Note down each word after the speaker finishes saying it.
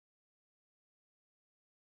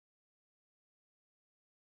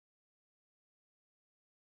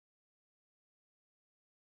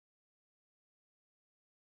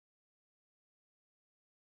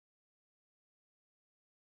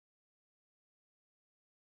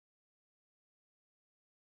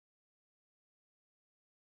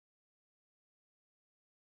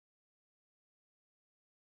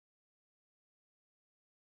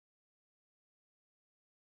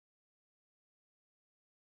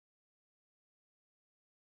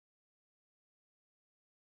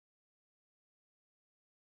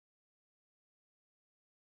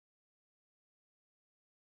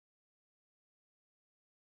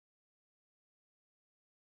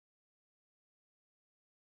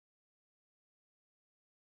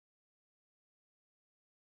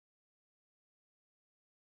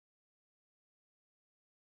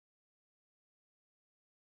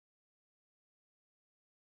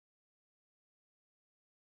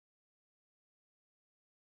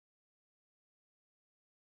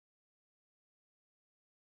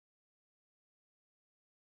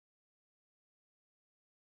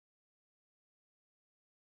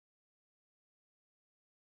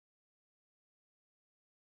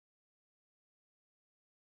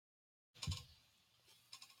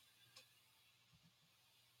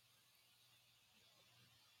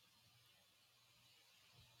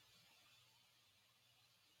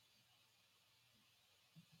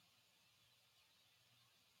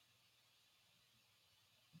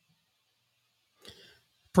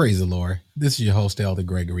Praise the Lord. This is your host, Elder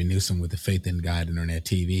Gregory Newsom with the Faith in God Internet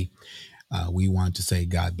TV. We want to say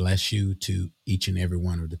God bless you to each and every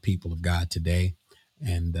one of the people of God today.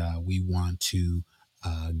 And we want to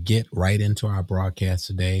get right into our broadcast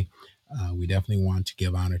today. We definitely want to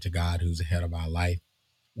give honor to God, who's ahead of our life.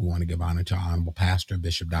 We want to give honor to our honorable pastor,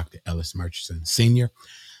 Bishop Dr. Ellis Murchison, Sr.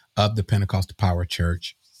 of the Pentecostal Power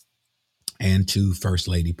Church, and to First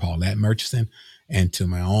Lady Paulette Murchison, and to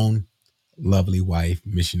my own lovely wife,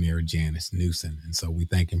 missionary Janice Newsom. And so we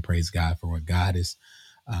thank and praise God for what God is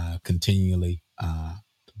continually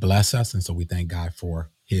bless us. And so we thank God for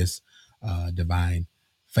his divine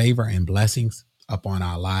favor and blessings upon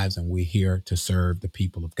our lives. And we're here to serve the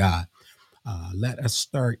people of God. Let us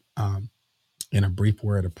start in a brief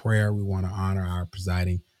word of prayer. We want to honor our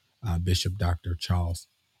presiding Bishop, Dr. Charles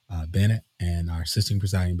Bennett, and our assisting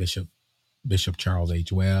presiding Bishop, Bishop Charles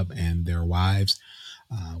H. Webb, and their wives.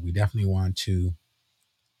 We definitely want to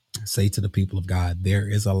say to the people of God, there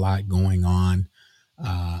is a lot going on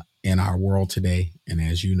in our world today. And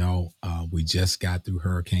as you know, we just got through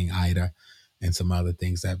Hurricane Ida and some other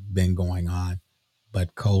things that have been going on,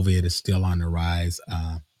 but COVID is still on the rise.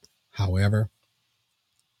 However,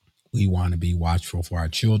 we want to be watchful for our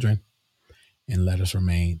children and let us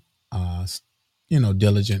remain,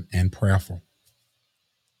 diligent and prayerful.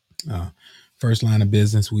 First line of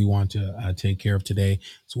business we want to take care of today.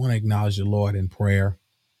 So we want to acknowledge the Lord in prayer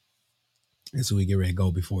as we get ready to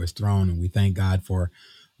go before his throne. And we thank God for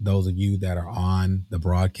those of you that are on the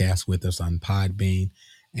broadcast with us on Podbean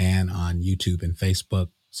and on YouTube and Facebook.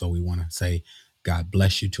 So we want to say, God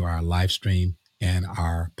bless you to our live stream and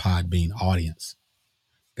our Podbean audience.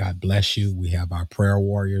 God bless you. We have our prayer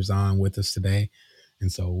warriors on with us today.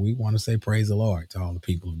 And so we want to say praise the Lord to all the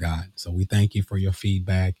people of God. So we thank you for your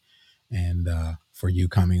feedback and for you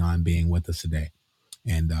coming on, being with us today.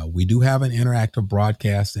 And we do have an interactive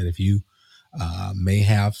broadcast that if you may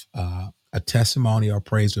have a testimony or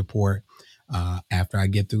praise report after I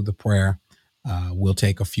get through the prayer, we'll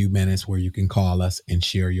take a few minutes where you can call us and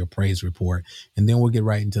share your praise report, and then we'll get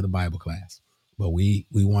right into the Bible class. But we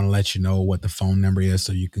want to let you know what the phone number is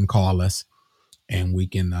so you can call us and we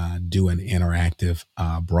can do an interactive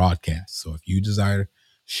broadcast. So if you desire to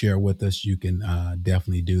share with us, you can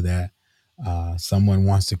definitely do that. Someone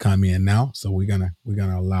wants to come in now, so we're gonna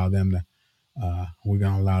allow them to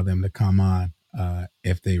come on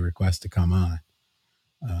if they request to come on.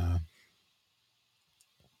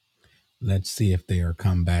 Let's see if they are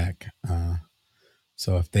come back.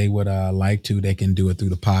 So if they would like to, they can do it through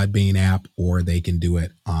the Podbean app or they can do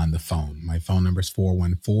it on the phone. My phone number is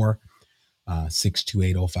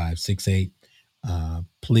 414-628-0568.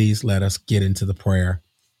 Please let us get into the prayer,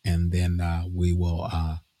 and then we will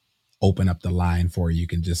open up the line for you. You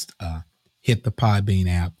can just hit the Podbean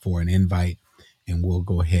app for an invite, and we'll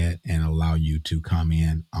go ahead and allow you to come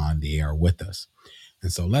in on the air with us.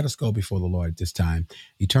 And so let us go before the Lord at this time.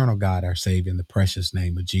 Eternal God, our Savior, in the precious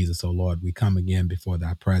name of Jesus, oh Lord, we come again before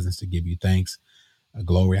thy presence to give you thanks,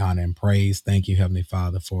 glory, honor, and praise. Thank you, Heavenly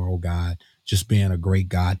Father, for, oh God, just being a great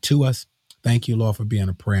God to us. Thank you, Lord, for being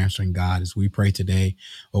a prayer answering God. As we pray today,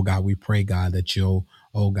 oh God, we pray, God, that your,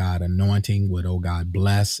 oh God, anointing would, oh God,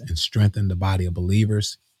 bless and strengthen the body of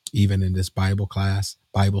believers, even in this Bible class,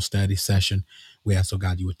 Bible study session. We ask, oh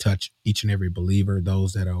God, you would touch each and every believer,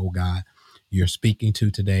 those that are, oh God, you're speaking to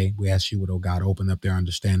today. We ask you would, oh God, open up their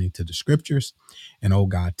understanding to the scriptures, and, oh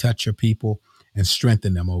God, touch your people and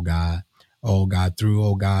strengthen them, oh God. Oh God, through,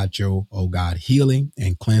 oh God, your, oh God, healing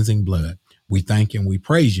and cleansing blood. We thank you and we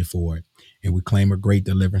praise you for it. And we claim a great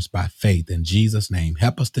deliverance by faith in Jesus' name.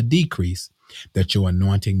 Help us to decrease that your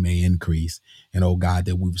anointing may increase. And, oh God,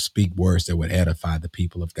 that we would speak words that would edify the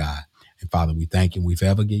people of God. And Father, we thank you. We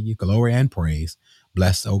forever give you glory and praise.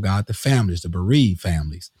 Bless, oh God, the families, the bereaved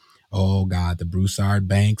families. Oh God, the Broussard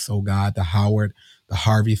Banks, oh God, the Howard, the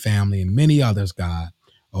Harvey family, and many others, God.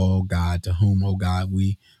 Oh God, to whom, oh God,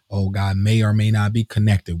 we, oh God, may or may not be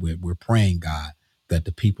connected with. We're praying, God, that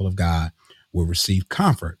the people of God will receive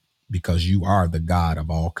comfort because you are the God of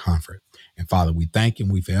all comfort. And Father, we thank you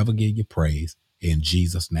and we forever give you praise in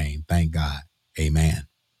Jesus' name. Thank God. Amen.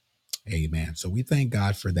 Amen. So we thank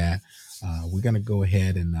God for that. We're going to go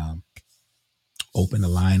ahead and open the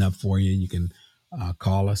line up for you. You can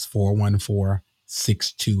call us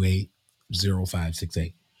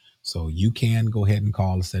 414-628-0568. So you can go ahead and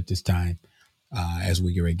call us at this time as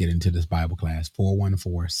we get ready to get into this Bible class,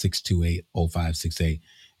 414-628-0568.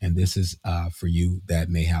 And this is for you that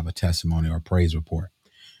may have a testimony or praise report.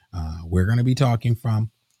 We're going to be talking from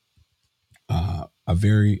a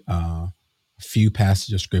very few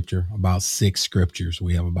passages of scripture, about 6 scriptures.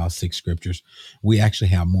 We have about 6 scriptures. We actually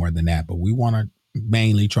have more than that, but we want to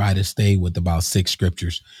mainly try to stay with about 6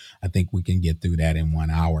 scriptures. I think we can get through that in 1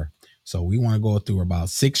 hour. So we want to go through about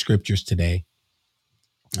 6 scriptures today,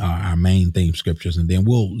 our main theme scriptures, and then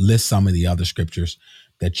we'll list some of the other scriptures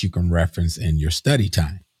that you can reference in your study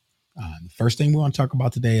time. The first thing we want to talk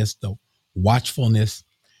about today is the watchfulness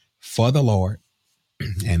for the Lord.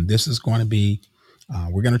 And this is going to be,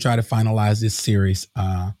 we're going to try to finalize this series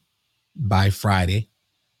by Friday.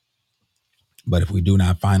 But if we do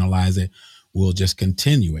not finalize it, we'll just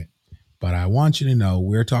continue it. But I want you to know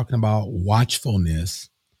we're talking about watchfulness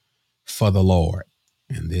for the Lord.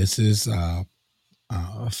 And this is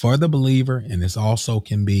for the believer, and this also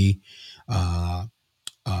can be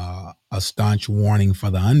a staunch warning for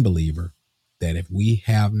the unbeliever that if we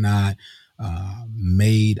have not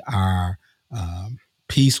made our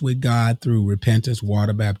peace with God through repentance,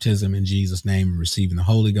 water baptism in Jesus' name, and receiving the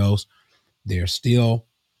Holy Ghost, there's still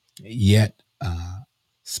yet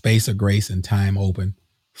space of grace and time open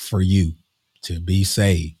for you to be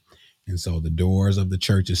saved. And so the doors of the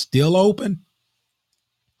church is still open,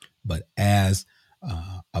 but as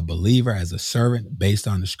a believer, as a servant, based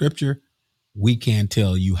on the scripture, we can't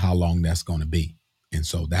tell you how long that's going to be. And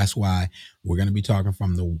so that's why we're going to be talking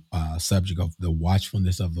from the subject of the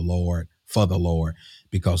watchfulness of the Lord for the Lord,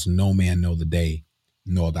 because no man know the day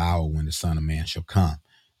nor the hour when the Son of Man shall come.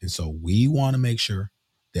 And so we want to make sure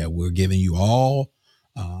that we're giving you all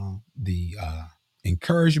the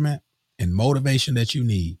encouragement and motivation that you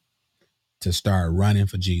need to start running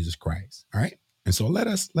for Jesus Christ. All right. And so let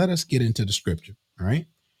us get into the scripture. All right.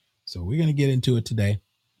 So we're going to get into it today.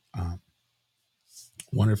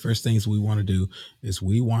 One of the first things we want to do is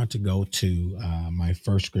we want to go to my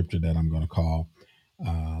first scripture that I'm going to call.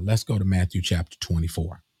 Let's go to Matthew chapter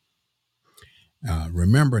 24.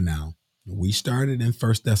 Remember now, we started in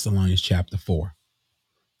 1 Thessalonians chapter 4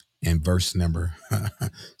 and verse number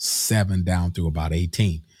 7 down through about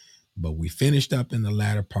 18. But we finished up in the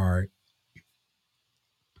latter part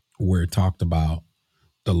where it talked about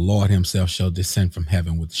the Lord himself shall descend from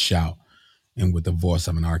heaven with a shout and with the voice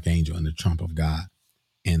of an archangel and the trump of God.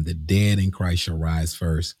 And the dead in Christ shall rise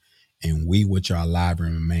first, and we which are alive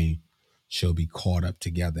and remain shall be caught up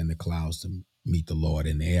together in the clouds to meet the Lord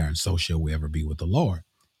in the air, and so shall we ever be with the Lord.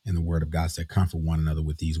 And the word of God said, comfort one another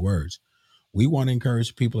with these words. We want to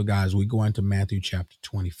encourage people of God as we go into Matthew chapter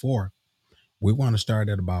 24. We want to start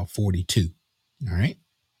at about 42. All right.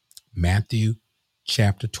 Matthew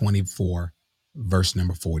chapter 24, verse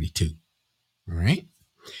number 42. All right.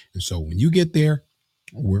 And so when you get there,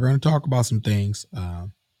 we're going to talk about some things.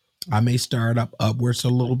 I may start upwards a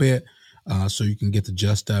little bit so you can get the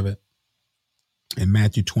gist of it. In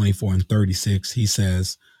Matthew 24 and 36, he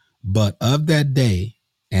says, but of that day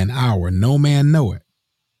and hour no man knoweth,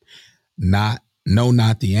 not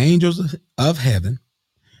the angels of heaven,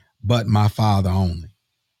 but my Father only.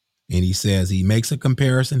 And he says, he makes a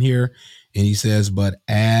comparison here, and he says, but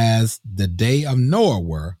as the day of Noah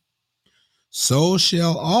were, so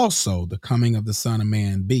shall also the coming of the Son of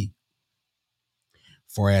Man be.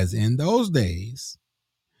 For as in those days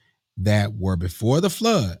that were before the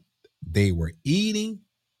flood, they were eating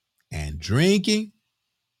and drinking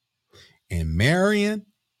and marrying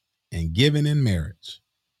and giving in marriage.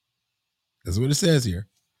 That's what it says here.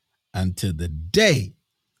 Until the day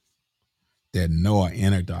that Noah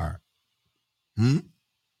entered the ark.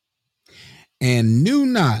 And knew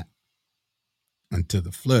not until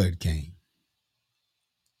the flood came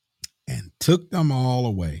and took them all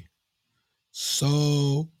away.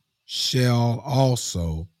 So shall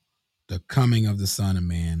also the coming of the Son of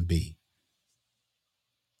Man be.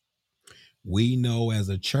 We know as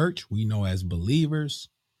a church, we know as believers,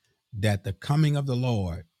 that the coming of the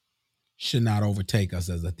Lord should not overtake us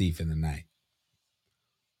as a thief in the night.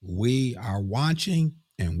 We are watching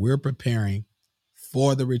and we're preparing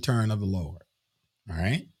for the return of the Lord. All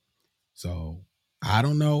right. So I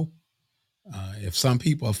don't know if some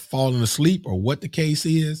people have fallen asleep or what the case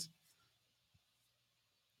is,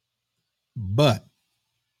 but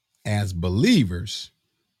as believers,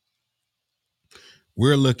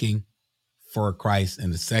 we're looking for Christ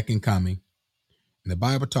in the second coming. And the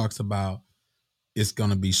Bible talks about it's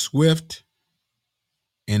going to be swift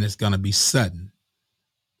and it's going to be sudden.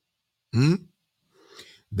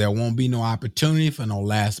 There won't be no opportunity for no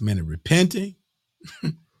last minute repenting.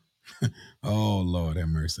 Oh, Lord have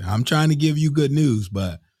mercy. I'm trying to give you good news,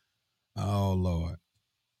 but oh, Lord.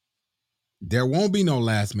 There won't be no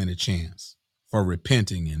last minute chance for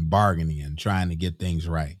repenting and bargaining and trying to get things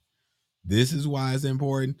right. This is why it's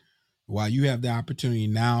important, why you have the opportunity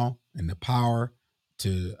now and the power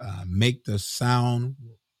to make the sound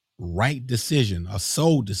right decision, a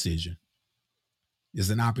soul decision, is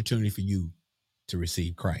an opportunity for you to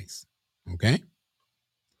receive Christ. Okay?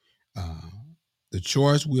 The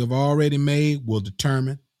choice we have already made will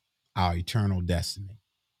determine our eternal destiny.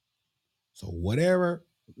 So whatever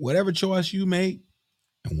choice you make,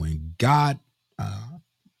 and when God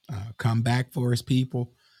come back for his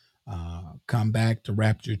people, come back to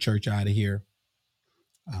rapture church out of here,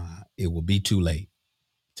 it will be too late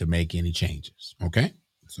to make any changes. Okay?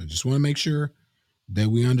 So just want to make sure that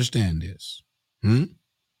we understand this.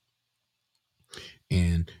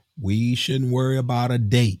 And we shouldn't worry about a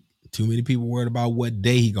date. Too many people worried about what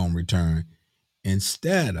day he gonna return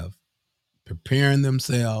instead of preparing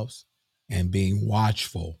themselves and being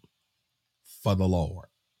watchful for the Lord,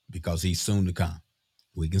 because he's soon to come.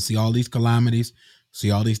 We can see all these calamities,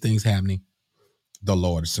 see all these things happening. The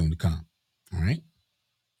Lord is soon to come. All right.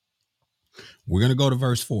 We're going to go to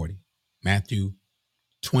verse 40, Matthew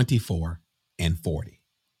 24 and 40.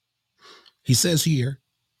 He says here,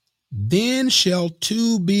 then shall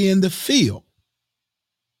two be in the field.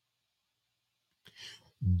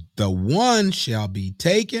 The one shall be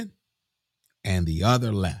taken and the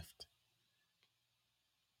other left.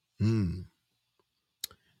 The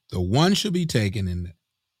one shall be taken and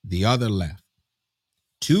the other left.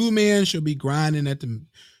 Two men shall be grinding at the,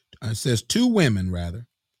 it says two women rather,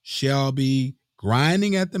 shall be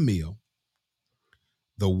grinding at the mill.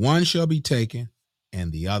 The one shall be taken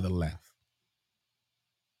and the other left.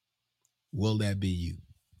 Will that be you?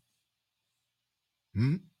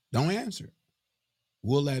 Don't answer.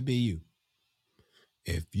 Will that be you?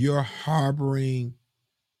 If you're harboring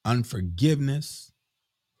unforgiveness,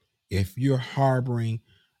 if you're harboring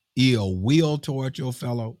ill will toward your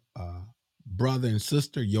fellow brother and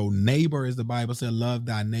sister, your neighbor, as the Bible said, love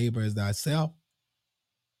thy neighbor as thyself.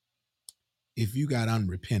 If you got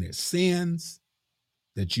unrepented sins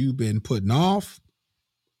that you've been putting off,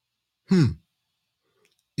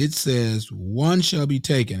 it says one shall be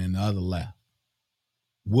taken and the other left.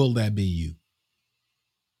 Will that be you?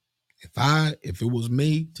 If it was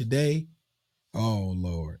me today, oh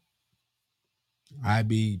Lord, I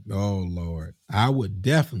would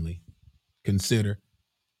definitely consider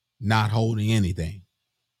not holding anything.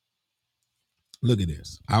 Look at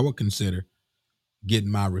this. I would consider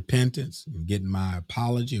getting my repentance and getting my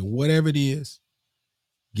apology or whatever it is,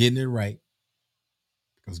 getting it right.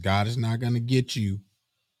 Because God is not going to get you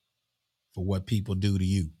for what people do to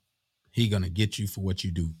you. He's going to get you for what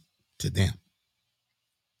you do to them.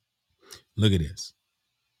 Look at this.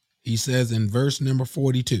 He says in verse number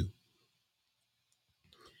 42,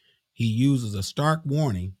 he uses a stark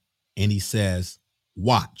warning and he says,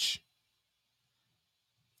 watch.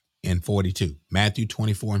 In 42, Matthew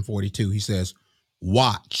 24 and 42, he says,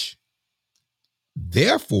 watch.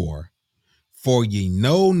 Therefore, for ye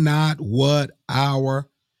know not what hour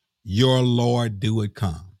your Lord doeth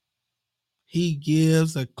come. He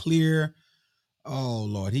gives a clear,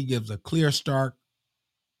 stark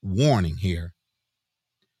warning here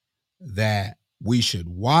that we should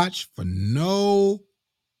watch, for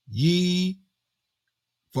ye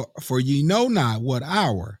know not what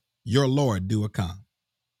hour your Lord doeth come.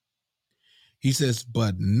 He says,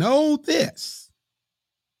 but know this.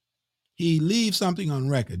 He leaves something on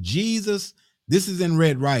record. Jesus, this is in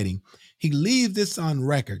red writing. He leaves this on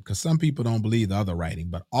record because some people don't believe the other writing,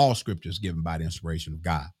 but all scripture is given by the inspiration of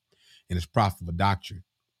God and is profitable for doctrine,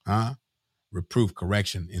 reproof,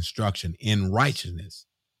 correction, instruction in righteousness,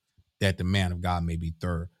 that the man of God may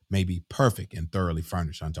be perfect and thoroughly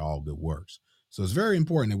furnished unto all good works. So it's very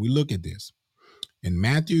important that we look at this. In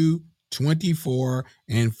Matthew 24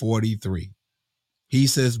 and 43, he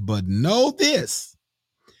says, but know this,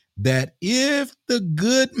 that if the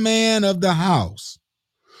good man of the house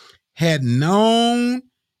had known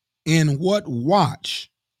in what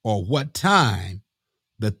watch or what time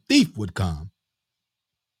the thief would come,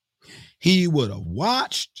 he would have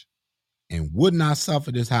watched and would not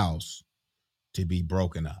suffer this house to be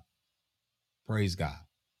broken up. Praise God.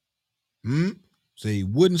 So he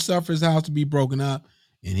wouldn't suffer his house to be broken up,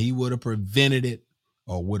 and he would have prevented it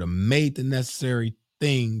or would have made the necessary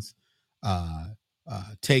things,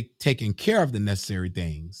 taken care of the necessary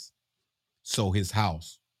things so his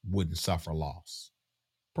house wouldn't suffer loss.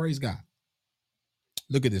 Praise God.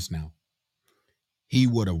 Look at this now. He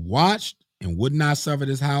would have watched and would not suffer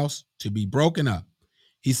his house to be broken up.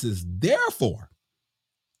 He says, therefore,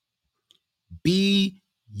 be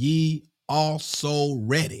ye also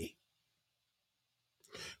ready,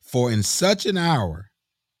 for in such an hour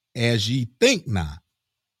as ye think not,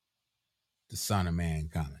 the Son of Man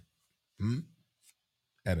cometh.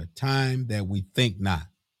 At a time that we think not,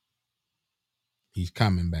 he's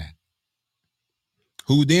coming back.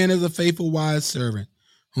 Who then is a faithful, wise servant,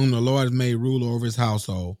 whom the Lord has made ruler over his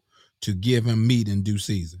household, to give him meat in due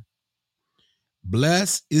season.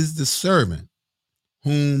 Blessed is the servant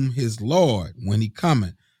whom his Lord, when he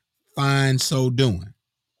cometh, finds so doing.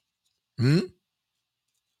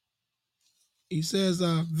 He says,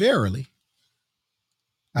 verily,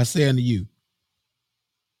 I say unto you,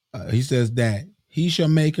 he says that he shall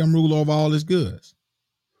make him ruler over all his goods.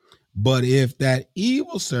 But if that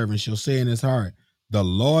evil servant shall say in his heart, the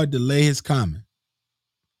Lord delay his coming,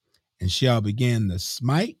 and shall begin to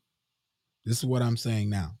smite, this is what I'm saying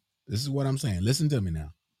now. This is what I'm saying. Listen to me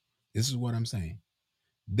now. This is what I'm saying.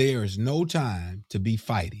 There is no time to be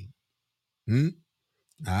fighting.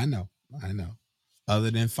 I know. Other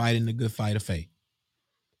than fighting the good fight of faith.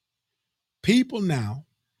 People now,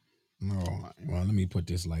 well, let me put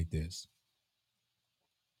this like this.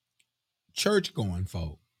 Church going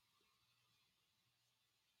folk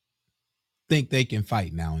think they can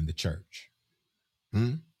fight now in the church.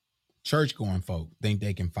 Church going folk think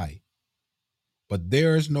they can fight. But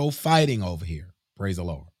there's no fighting over here. Praise the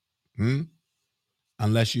Lord.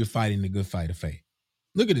 Unless you're fighting the good fight of faith.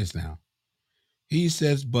 Look at this now. He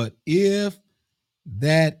says, but if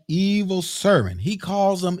that evil servant, he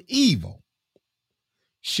calls them evil,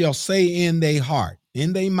 shall say in their heart,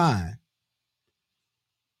 in their mind,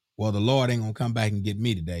 well, the Lord ain't gonna come back and get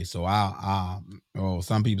me today. So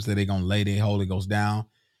some people say they're gonna lay their Holy Ghost down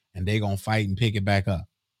and they're gonna fight and pick it back up.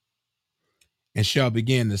 And shall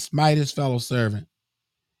begin to smite his fellow servant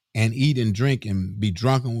and eat and drink and be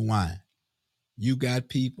drunken with wine. You got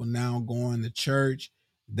people now going to church.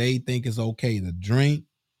 They think it's okay to drink,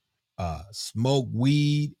 smoke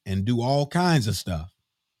weed, and do all kinds of stuff.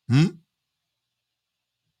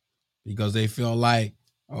 Because they feel like,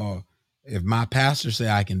 oh, if my pastor say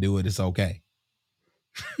I can do it, it's okay.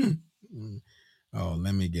 Oh,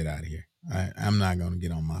 let me get out of here. I'm not going to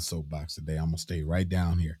get on my soapbox today. I'm going to stay right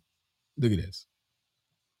down here. Look at this.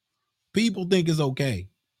 People think it's okay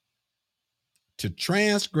to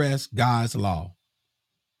transgress God's law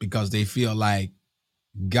because they feel like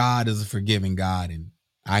God is a forgiving God and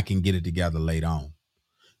I can get it together later on.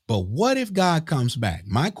 But what if God comes back?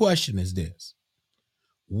 My question is this.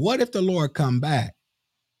 What if the Lord come back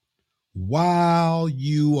while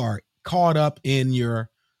you are caught up in your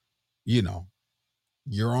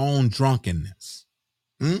own drunkenness?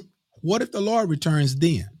 What if the Lord returns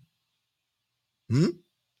then?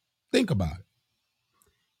 Think about it.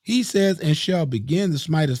 He says, and shall begin to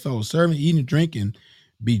smite his fellow servant, eat and drink and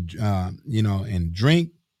be, and drink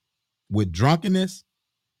with drunkenness.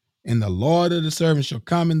 And the Lord of the servant shall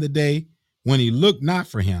come in the day when he look not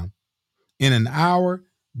for him, in an hour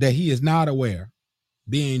that he is not aware.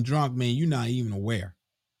 Being drunk means you're not even aware.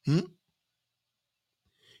 And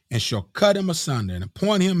shall cut him asunder and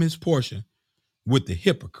appoint him his portion with the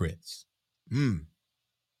hypocrites. Look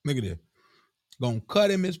at this. Gonna cut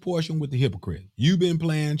him his portion with the hypocrite. You've been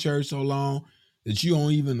playing church so long that you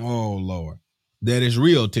don't even, oh Lord, that is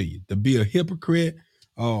real to you. To be a hypocrite,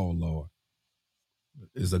 oh Lord,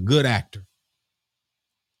 is a good actor.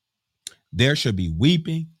 There shall be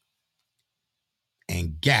weeping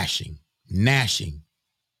and gnashing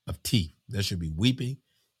of teeth. There should be weeping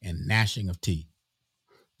and gnashing of teeth.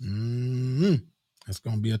 That's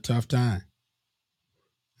going to be a tough time.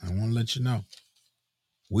 I want to let you know.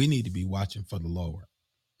 We need to be watching for the Lord.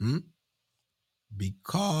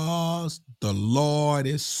 Because the Lord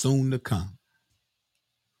is soon to come.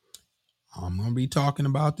 I'm going to be talking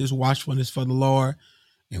about this watchfulness for the Lord,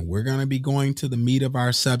 and we're going to be going to the meat of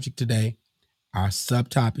our subject today. Our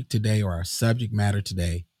subtopic today, or our subject matter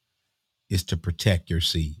today, is to protect your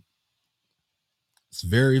seed. It's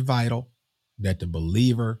very vital that the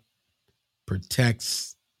believer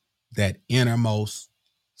protects that innermost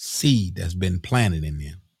seed that's been planted in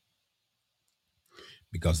them.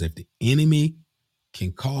 Because if the enemy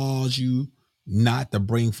can cause you not to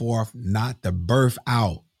bring forth, not to birth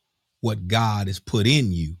out what God has put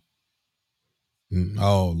in you,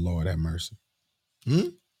 oh Lord have mercy.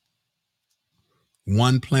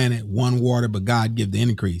 One planet, one water, but God give the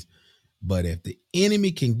increase. But if the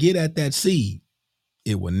enemy can get at that seed,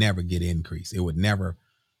 it will never get increase. It would never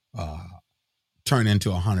turn into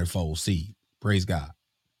 100-fold seed. Praise God.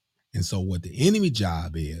 And so what the enemy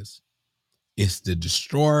job is to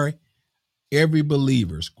destroy every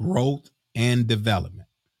believer's growth and development.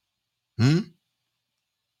 And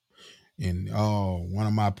one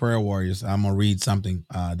of my prayer warriors, I'm going to read something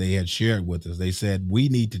they had shared with us. They said, we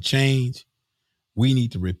need to change. We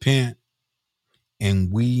need to repent.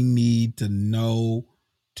 And we need to know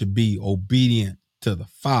to be obedient to the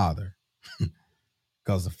Father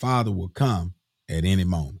because the Father will come at any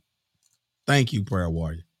moment. Thank you, prayer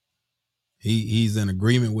warrior. He's in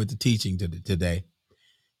agreement with the teaching today.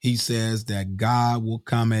 He says that God will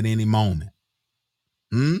come at any moment.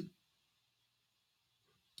 And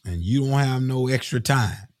you don't have no extra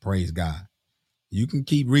time. Praise God. You can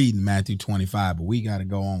keep reading Matthew 25, but we got to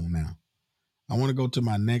go on now. I want to go to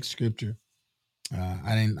my next scripture.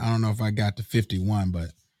 I don't know if I got to 51,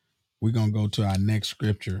 but we're going to go to our next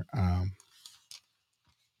scripture.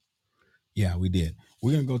 Yeah, we did.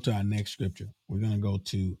 We're going to go to our next scripture. We're going to go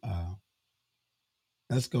to,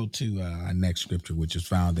 let's go to our next scripture, which is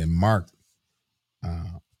found in Mark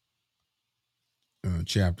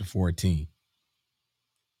chapter 14.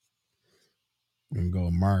 We're going to go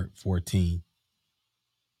to Mark 14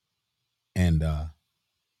 and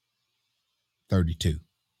 32.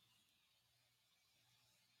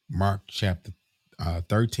 Mark chapter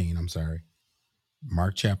 13, I'm sorry.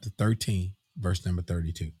 Mark chapter 13, verse number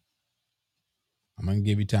 32. I'm going to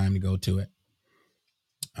give you time to go to it.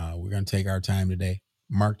 We're going to take our time today.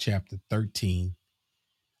 Mark chapter 13,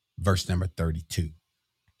 verse number 32.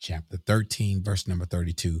 Chapter 13, verse number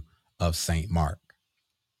 32 of St. Mark.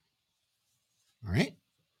 All right.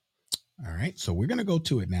 All right. So we're going to go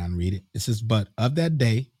to it now and read it. It says, but of that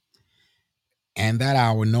day and that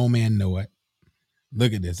hour, no man knoweth.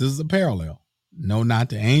 Look at this. This is a parallel. No, not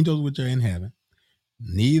the angels which are in heaven.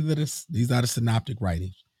 Neither these are the synoptic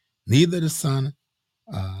writings. Neither the Son,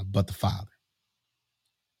 but the Father.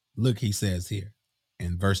 Look, he says here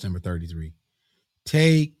in verse number 33.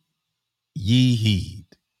 Take ye heed.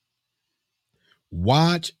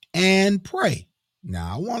 Watch and pray.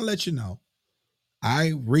 Now, I want to let you know,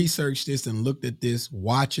 I researched this and looked at this.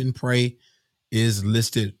 Watch and pray is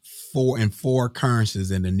listed in four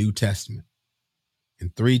occurrences in the New Testament,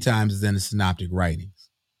 and 3 times is in the synoptic writings.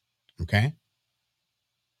 Okay?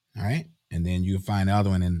 All right? And then you'll find the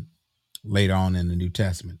other one later on in the New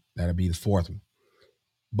Testament. That'll be the 4th one.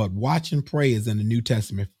 But watch and pray is in the New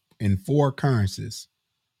Testament in 4 occurrences,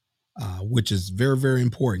 which is very, very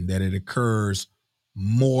important that it occurs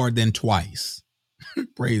more than twice.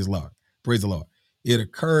 Praise the Lord. Praise the Lord. It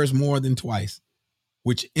occurs more than twice,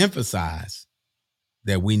 which emphasize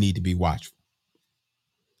that we need to be watchful.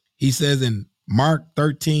 He says in Mark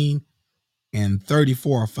 13 and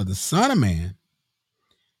 34, for the Son of Man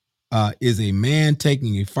is a man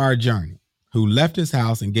taking a far journey, who left his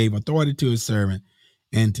house and gave authority to his servant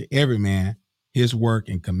and to every man his work,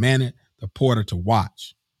 and commanded the porter to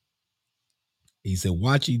watch. He said,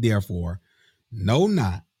 watch ye therefore, know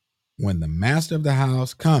not when the master of the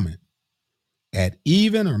house cometh, at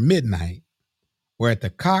even or midnight, or at the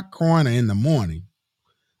cock crowing in the morning,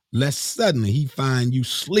 lest suddenly he find you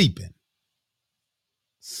sleeping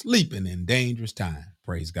in dangerous time.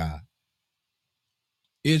 Praise God.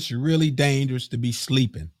 It's really dangerous to be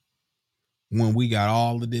sleeping when we got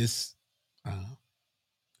all of this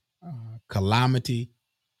calamity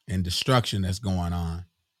and destruction that's going on,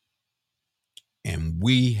 and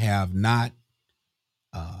we have not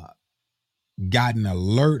gotten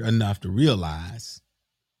alert enough to realize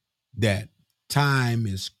that time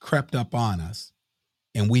is crept up on us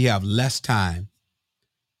and we have less time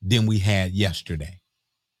than we had yesterday.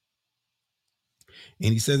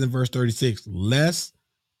 And he says in verse 36, lest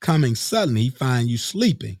coming suddenly he find you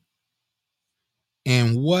sleeping.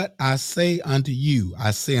 And what I say unto you,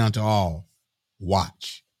 I say unto all,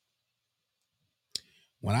 watch.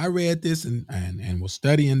 When I read this and was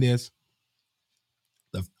studying this,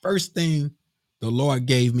 the first thing the Lord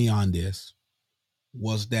gave me on this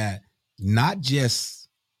was that not just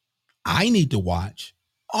I need to watch,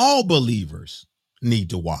 all believers need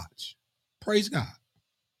to watch. Praise God.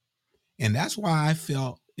 And that's why I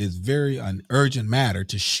felt it's very an urgent matter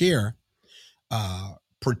to share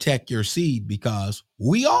protect your seed, because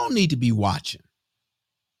we all need to be watching,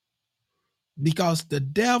 because the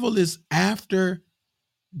devil is after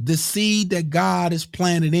the seed that God has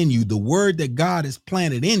planted in you, the word that God has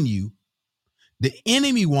planted in you. The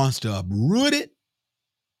enemy wants to uproot it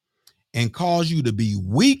and cause you to be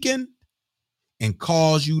weakened and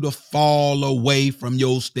cause you to fall away from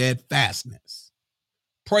your steadfastness.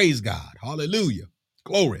 Praise God. Hallelujah.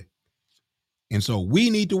 Glory. And so we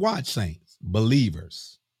need to watch, saints,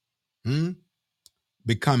 believers,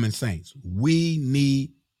 becoming saints. We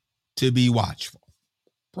need to be watchful.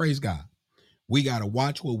 Praise God. We got to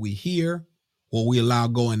watch what we hear, what we allow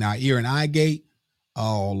go in our ear and eye gate.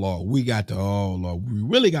 Oh, Lord, we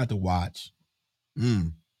really got to watch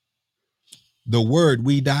the word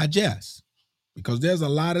we digest, because there's a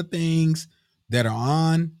lot of things that are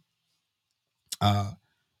on,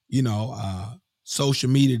 social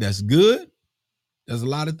media that's good. There's a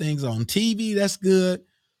lot of things on TV that's good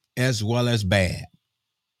as well as bad.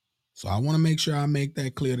 So I want to make sure I make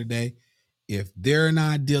that clear today. if they're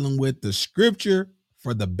not dealing with the scripture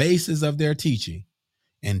for the basis of their teaching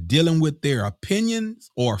and dealing with their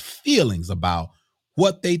opinions or feelings about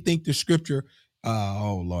what they think the scripture,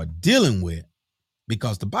 oh Lord, dealing with,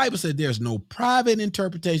 because the Bible said there's no private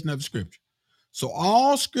interpretation of the scripture. So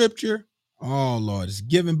all scripture, oh Lord, is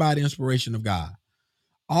given by the inspiration of God.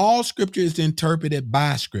 All scripture is interpreted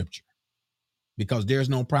by scripture because there's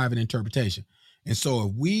no private interpretation. And so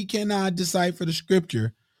if we cannot decipher the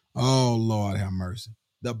scripture, oh Lord, have mercy.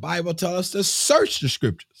 The Bible tells us to search the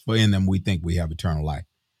scriptures, for in them we think we have eternal life.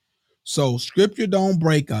 So scripture don't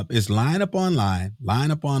break up. It's line upon line,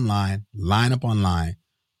 line upon line, line upon line,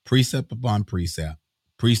 precept upon precept,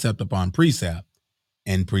 precept upon precept,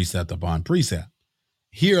 and precept upon precept.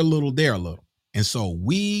 Here a little, there a little. And so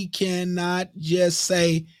we cannot just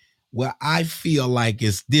say, well, I feel like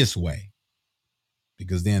it's this way,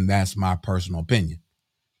 because then that's my personal opinion.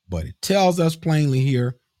 But it tells us plainly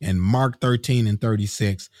here in Mark 13 and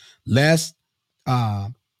 36, lest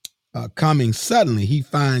coming suddenly he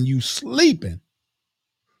find you sleeping.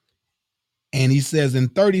 And he says in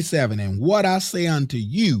 37, and what I say unto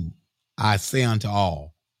you, I say unto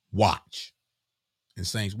all, watch. And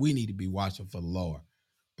saints, we need to be watchful for the Lord.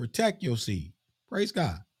 Protect your seed. Praise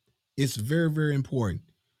God. It's very, very important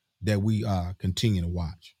that we continue to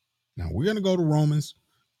watch. Now, we're going to go to Romans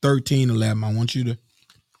 13:11. I want you to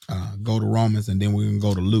go to Romans, and then we're going to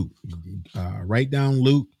go to Luke. Write down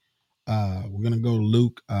Luke. We're going to go to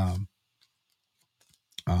Luke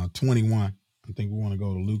 21. I think we want to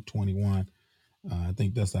go to Luke 21. I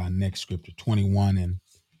think that's our next scripture, 21 and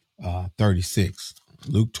 36.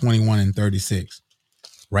 Luke 21 and 36.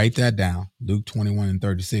 Write that down, Luke 21 and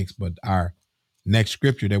 36. But our next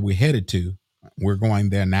scripture that we're headed to, we're going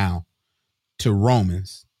there now, to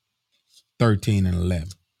Romans 13 and 11.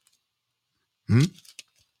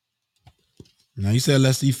 Now you said,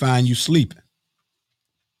 lest he find you sleeping.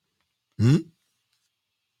 Now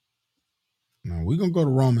we're going to go to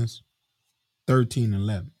Romans 13 and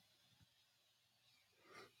 11.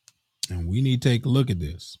 And we need to take a look at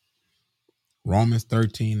this. Romans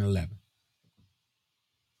 13 and 11.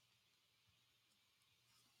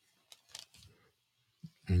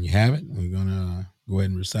 And you have it. We're going to go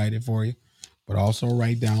ahead and recite it for you. But also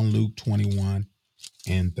write down Luke 21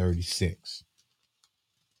 and 36.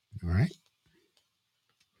 All right.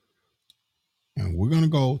 And we're going to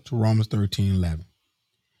go to Romans 13, 11.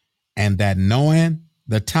 And that knowing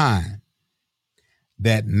the time,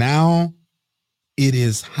 that now it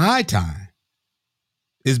is high time,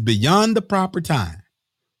 is beyond the proper time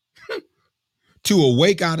to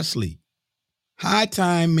awake out of sleep. High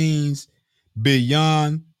time means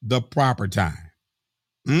beyond the proper time.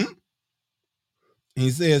 And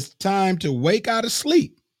he says, time to wake out of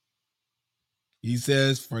sleep. He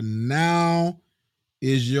says, for now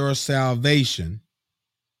is your salvation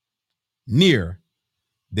nearer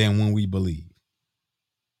than when we believe.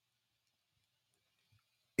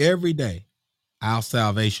 Every day, our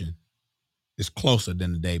salvation is closer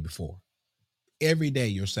than the day before. Every day,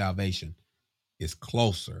 your salvation is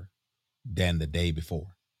closer than the day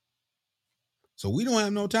before. So we don't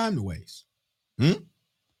have no time to waste.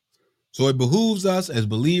 So it behooves us as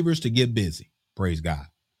believers to get busy. Praise God.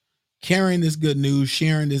 Carrying this good news,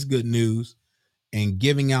 sharing this good news, and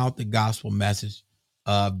giving out the gospel message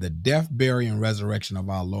of the death, burial, and resurrection of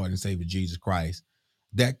our Lord and Savior Jesus Christ,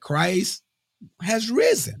 that Christ has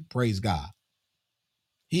risen. Praise God.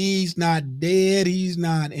 He's not dead. He's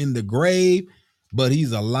not in the grave, but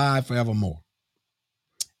he's alive forevermore.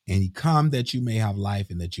 And he come that you may have life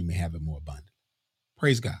and that you may have it more abundant.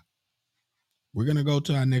 Praise God. We're going to go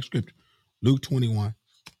to our next scripture, Luke 21.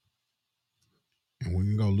 And we're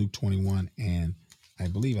going to go Luke 21, and I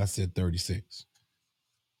believe I said 36.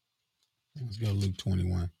 Let's go Luke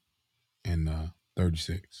 21 and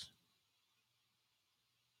 36.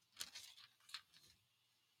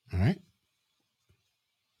 All right.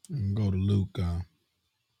 And go to Luke.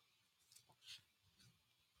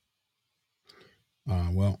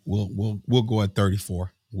 We'll go at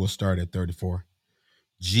 34. We'll start at 34.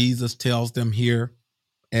 Jesus tells them here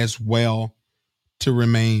as well to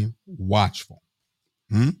remain watchful.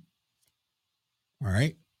 All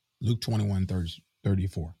right. Luke 21,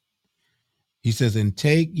 34. He says, and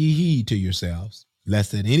take ye heed to yourselves,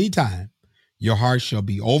 lest at any time your heart shall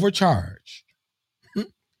be overcharged.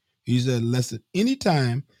 He said, lest at any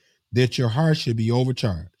time that your heart should be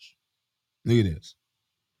overcharged. Look at this.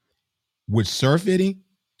 With surfeiting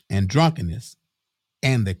and drunkenness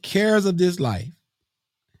and the cares of this life,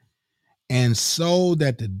 and so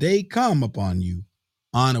that the day come upon you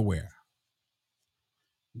unaware.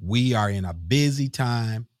 We are in a busy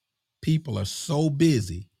time. People are so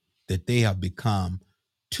busy that they have become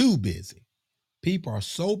too busy. People are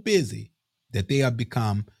so busy that they have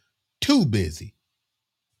become too busy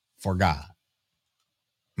for God.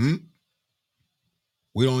 We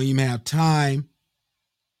don't even have time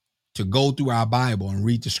to go through our Bible and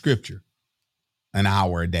read the scripture an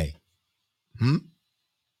hour a day.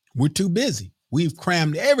 We're too busy. We've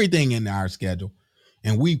crammed everything into our schedule,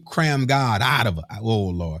 and we've crammed God out of it. Oh,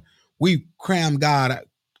 Lord. We've crammed God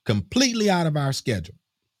completely out of our schedule.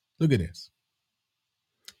 Look at this.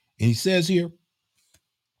 And he says here,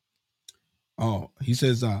 the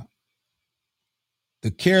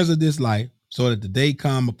cares of this life, so that the day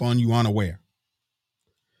come upon you unaware.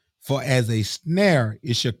 For as a snare,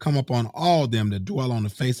 it shall come upon all them that dwell on the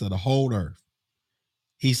face of the whole earth.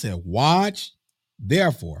 He said, watch,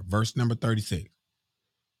 therefore, verse number 36,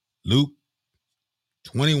 Luke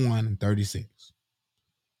 21 and 36.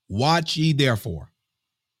 Watch ye therefore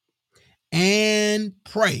and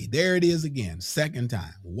pray. There it is again, second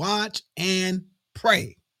time. Watch and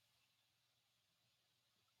pray.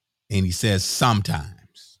 And he says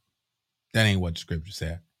sometimes. That ain't what the scripture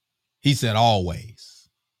said. He said always.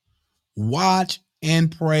 Watch and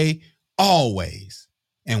pray always.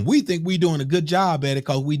 And we think we're doing a good job at it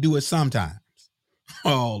because we do it sometimes.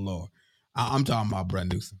 Oh, Lord. I'm talking about Brother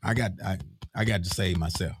Newsom. I got to save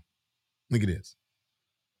myself. Look at this.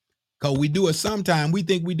 Because we do it sometimes, we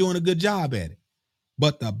think we're doing a good job at it.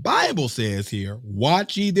 But the Bible says here,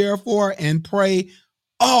 watch ye therefore and pray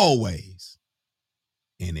always.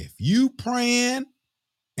 And if you praying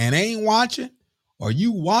and ain't watching, or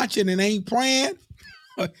you watching and ain't praying,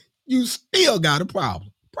 you still got a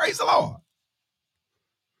problem. Praise the Lord.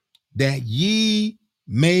 That ye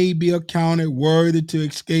may be accounted worthy to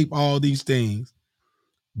escape all these things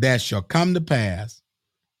that shall come to pass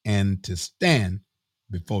and to stand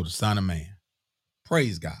before the Son of Man.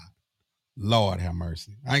 Praise God. Lord have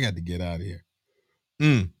mercy. I got to get out of here.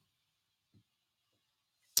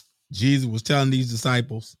 Jesus was telling these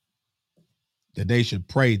disciples that they should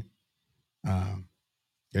pray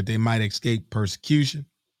that they might escape persecution.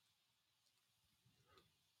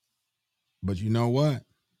 But you know what?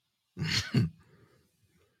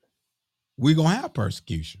 We're going to have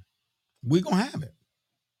persecution. We're going to have it.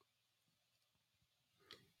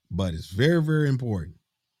 But it's very, very important,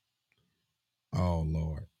 oh,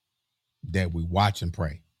 Lord, that we watch and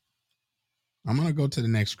pray. I'm going to go to the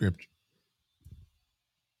next scripture.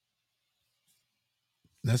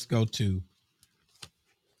 Let's go to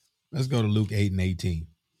Luke 8 and 18.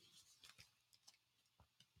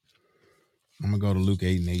 I'm going to go to Luke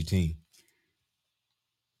 8 and 18.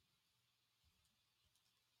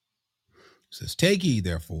 It says, take heed,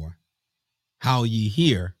 therefore, how ye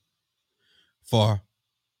hear, for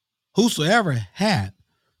whosoever hath,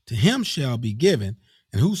 to him shall be given,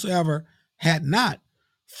 and whosoever had not,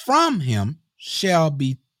 from him shall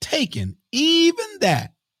be taken, even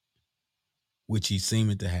that which he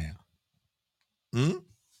seemeth to have. It's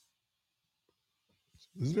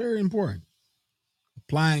very important.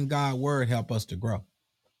 Applying God's word help us to grow.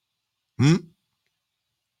 And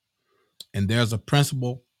there's a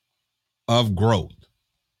principle of growth.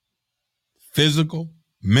 Physical,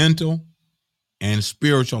 mental, and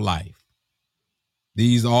spiritual life.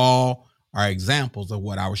 These all are examples of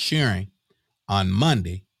what I was sharing on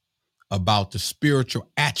Monday about the spiritual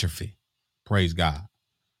atrophy. Praise God.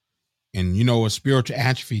 And you know, a spiritual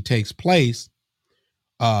atrophy takes place,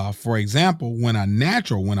 for example, when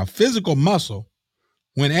a physical muscle,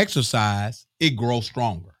 when exercised, it grows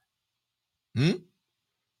stronger.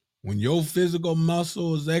 When your physical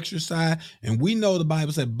muscle is exercised, and we know the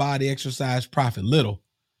Bible said body exercise profit little,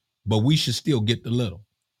 but we should still get the little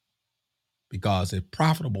because it's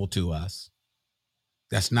profitable to us.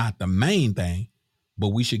 That's not the main thing, but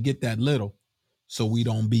we should get that little so we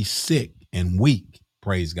don't be sick and weak.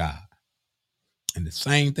 Praise God. And the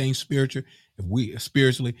same thing spiritually,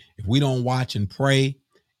 if we don't watch and pray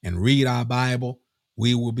and read our Bible,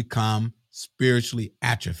 we will become spiritual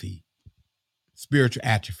atrophy,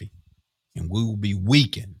 and we will be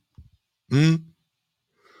weakened.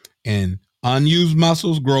 And unused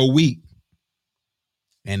muscles grow weak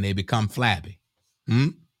and they become flabby.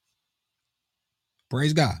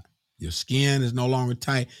 Praise God. Your skin is no longer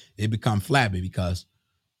tight. It becomes flabby because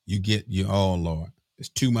oh Lord, there's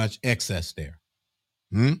too much excess there.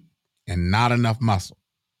 And not enough muscle.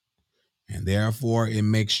 And therefore it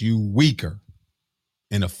makes you weaker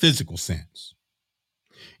in a physical sense.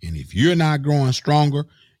 And if you're not growing stronger,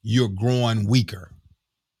 you're growing weaker.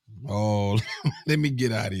 Oh, let me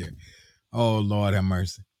get out of here. Oh, Lord have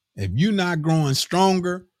mercy. If you're not growing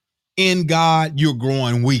stronger in God, you're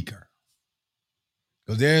growing weaker.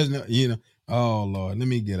 Because there's no, oh Lord, let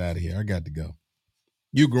me get out of here. I got to go.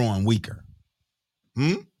 You're growing weaker.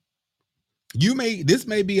 This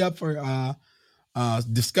may be up for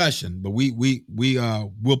discussion, but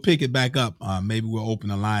we'll pick it back up. Maybe we'll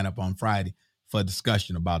open a line up on Friday for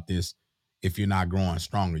discussion about this. If you're not growing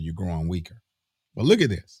stronger, you're growing weaker. But look at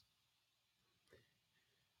this.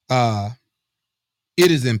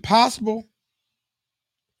 It is impossible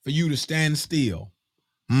for you to stand still.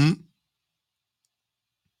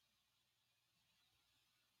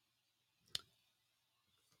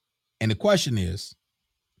 And the question is,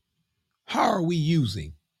 how are we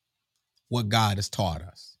using what God has taught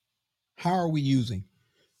us? How are we using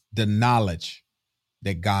the knowledge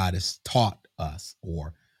that God has taught us,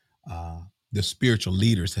 or the spiritual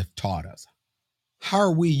leaders have taught us? How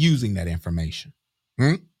are we using that information?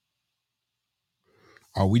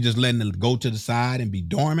 Are we just letting it go to the side and be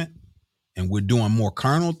dormant, and we're doing more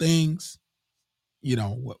carnal things?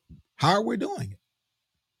 How are we doing it?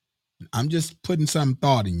 I'm just putting some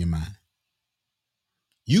thought in your mind.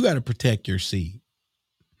 You got to protect your seed.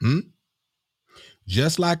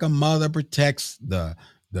 Just like a mother protects the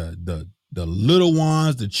little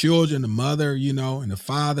ones, the children, the mother, and the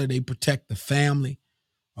father, they protect the family.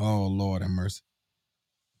 Oh, Lord have mercy.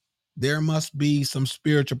 There must be some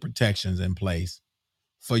spiritual protections in place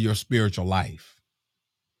for your spiritual life.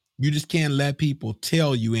 You just can't let people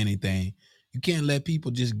tell you anything. You can't let people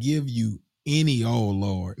just give you any, oh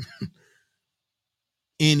Lord,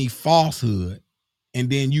 any falsehood, and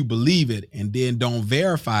then you believe it and then don't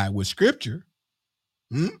verify it with scripture.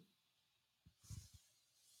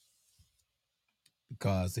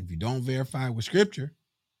 Because if you don't verify it with scripture,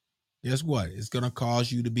 guess what? It's going to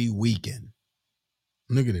cause you to be weakened.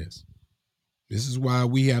 Look at this. This is why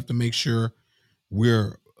we have to make sure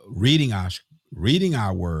we're reading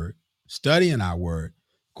our word, studying our word,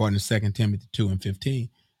 according to 2 Timothy 2:15,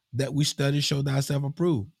 that we study, show thyself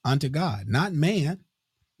approved unto God, not man.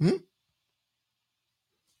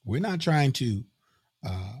 We're not trying to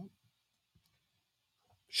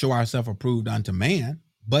show ourselves approved unto man,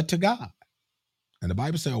 but to God. And the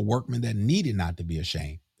Bible says a workman that needed not to be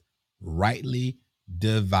ashamed, rightly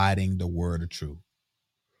dividing the word of truth.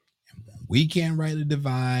 And when we can't rightly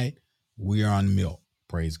divide, we are on milk.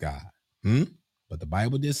 Praise God. But the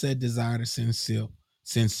Bible did say, desire the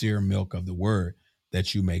sincere milk of the word,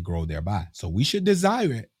 that you may grow thereby. So we should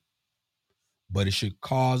desire it, but it should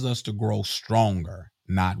cause us to grow stronger,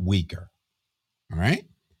 not weaker. All right.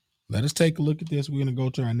 Let us take a look at this. We're going to go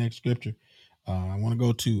to our next scripture. I want to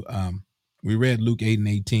go to, we read Luke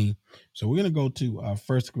 8:18. So we're going to go to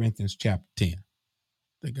 1 Corinthians chapter 10. I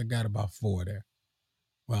think I got about 4 there.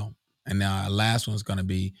 Well, and now our last one's going to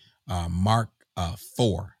be Mark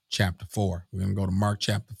 4, chapter 4. We're going to go to Mark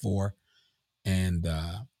chapter 4. And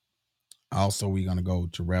also we're going to go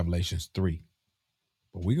to Revelations 3.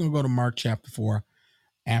 But we're going to go to Mark chapter 4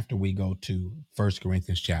 after we go to 1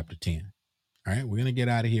 Corinthians chapter 10. All right, we're going to get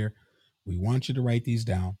out of here. We want you to write these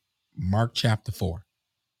down. Mark chapter 4.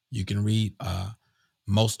 You can read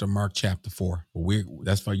most of Mark chapter 4. But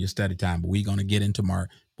that's for your study time. But we're going to get into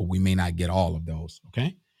Mark, but we may not get all of those.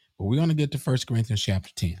 Okay? But we're going to get to 1 Corinthians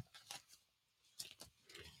chapter 10.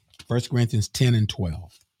 1 Corinthians 10 and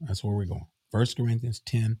 12. That's where we're going. 1 Corinthians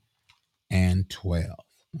 10 and 12.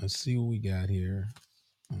 Let's see what we got here.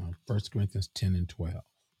 1 Corinthians 10 and 12.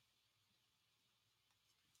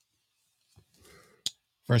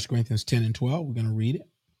 1 Corinthians 10 and 12. We're going to read it.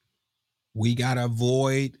 We got to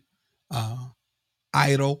avoid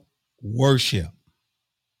idol worship.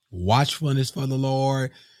 Watchfulness for the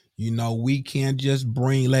Lord. We can't just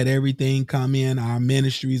let everything come in our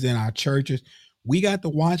ministries and our churches. We got to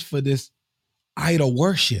watch for this idol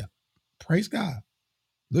worship. Praise God.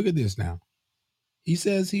 Look at this now. He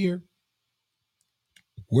says here,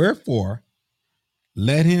 wherefore,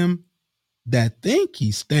 let him that think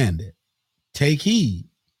he standeth take heed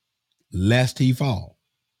lest he fall.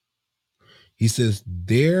 He says,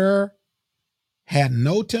 there had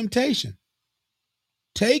no temptation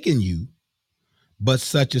taken you, but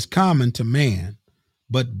such is common to man.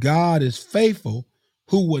 But God is faithful,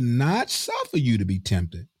 who will not suffer you to be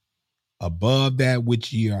tempted above that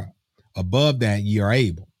ye are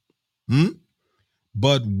able.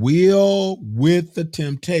 But will with the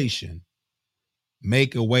temptation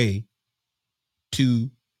make a way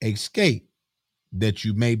to escape, that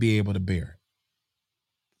you may be able to bear it.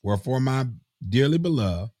 Wherefore, my dearly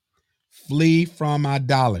beloved, flee from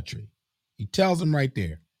idolatry. He tells them right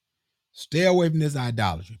there, stay away from this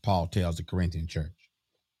idolatry. Paul tells the Corinthian church.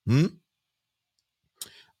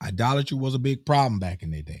 Idolatry was a big problem back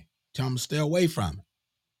in their day. Tell them to stay away from it.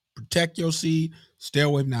 Protect your seed. Stay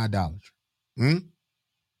away from idolatry.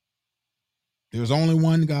 There's only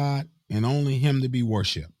one God and only him to be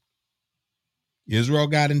worshiped. Israel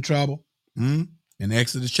got in trouble. In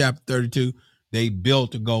Exodus chapter 32, they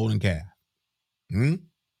built a golden calf. Y'all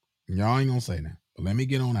ain't gonna say that, but let me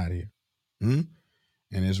get on out of here. And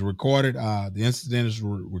it's recorded, the incident is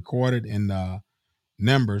recorded in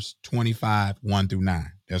Numbers 25, 1-9.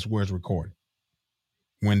 That's where it's recorded.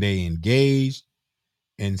 When they engaged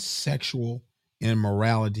in sexual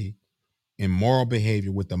immorality, immoral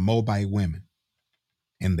behavior with the Moabite women,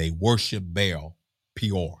 and they worshiped Baal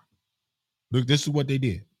Peor. Look, this is what they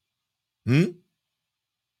did. And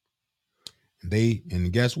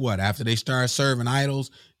guess what? After they start serving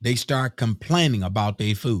idols, they start complaining about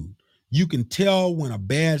their food. You can tell when a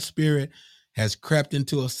bad spirit has crept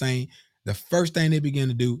into a saint. The first thing they begin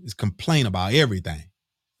to do is complain about everything.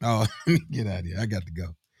 Oh, let me get out of here. I got to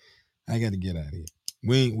go. I got to get out of here.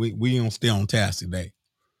 We don't stay on task today.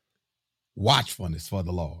 Watchfulness for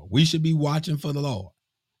the Lord. We should be watching for the Lord.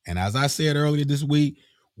 And as I said earlier this week,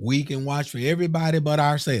 we can watch for everybody but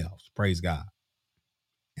ourselves. Praise God.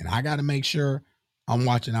 And I got to make sure I'm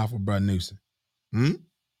watching out for Brother Newsom.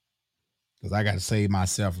 Because I got to save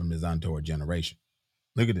myself from this untoward generation.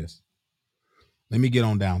 Look at this. Let me get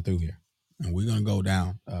on down through here. And we're going to go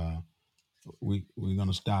down. We're going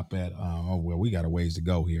to stop at, we got a ways to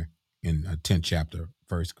go here in 10th chapter,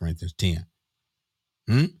 1 Corinthians 10.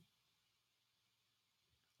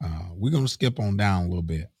 We're going to skip on down a little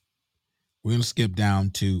bit. We're going to skip down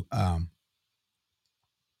to,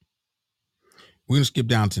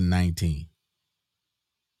 19.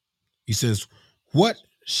 He says, what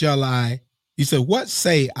say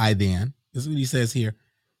I then? This is what he says here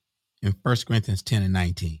in 1 Corinthians 10 and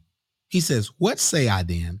 19. He says, what say I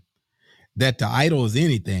then? That the idol is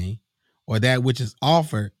anything, or that which is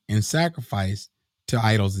offered in sacrifice to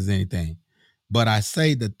idols is anything. But I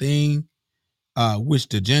say the thing which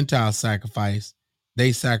the Gentiles sacrifice,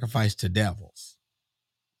 they sacrifice to devils.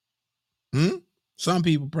 Some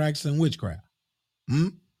people practicing witchcraft.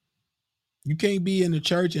 You can't be in the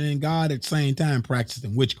church and in God at the same time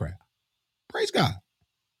practicing witchcraft. Praise God.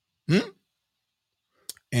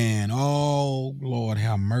 And oh, Lord,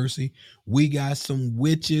 have mercy. We got some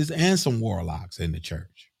witches and some warlocks in the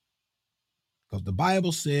church. Because the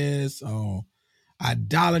Bible says,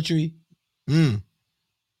 idolatry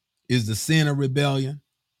is the sin of rebellion,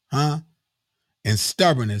 and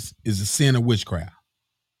stubbornness is the sin of witchcraft.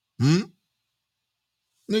 Look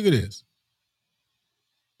at this.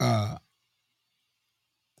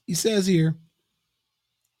 He says here,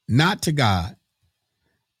 not to God,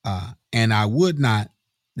 and I would not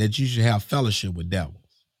that you should have fellowship with devils.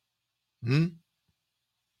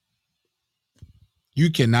 You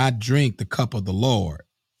cannot drink the cup of the Lord.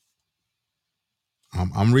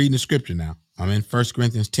 I'm reading the scripture now. I'm in 1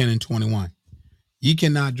 Corinthians 10 and 21. You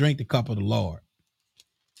cannot drink the cup of the Lord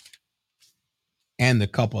and the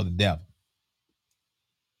cup of the devil.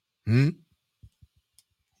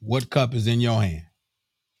 What cup is in your hand?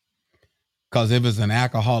 Because if it's an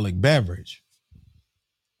alcoholic beverage,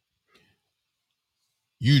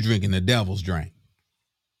 you drinking the devil's drink.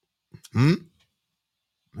 And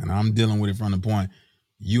I'm dealing with it from the point,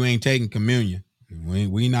 you ain't taking communion.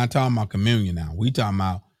 We not talking about communion now. We talking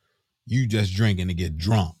about you just drinking to get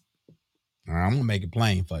drunk. All right, I'm going to make it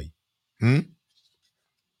plain for you.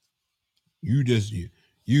 You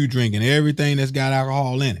drinking everything that's got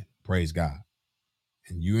alcohol in it. Praise God.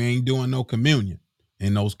 And you ain't doing no communion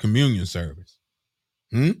in those communion service.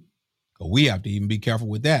 We have to even be careful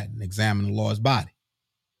with that and examine the Lord's body.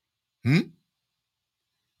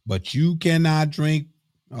 But you cannot drink.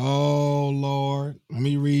 Oh, Lord. Let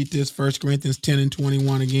me read this 1 Corinthians 10 and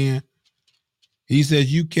 21 again. He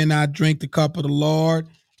says, you cannot drink the cup of the Lord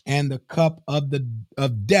and the cup of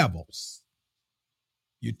devils.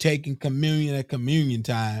 You're taking communion at communion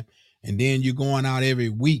time, and then you're going out every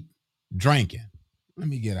week drinking. Let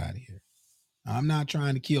me get out of here. I'm not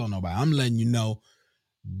trying to kill nobody. I'm letting you know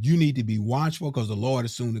you need to be watchful because the Lord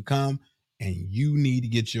is soon to come, and you need to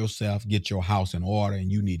get your house in order,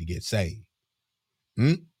 and you need to get saved.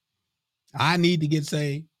 I need to get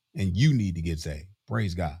saved, and you need to get saved.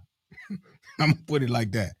 Praise God. I'm going to put it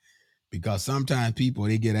like that. Because sometimes people,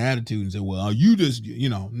 they get an attitude and say, well, you just,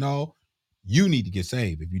 no, you need to get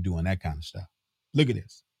saved if you're doing that kind of stuff. Look at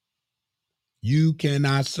this. You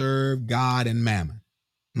cannot serve God and mammon.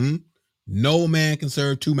 No man can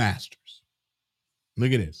serve two masters.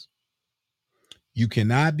 Look at this. You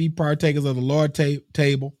cannot be partakers of the Lord's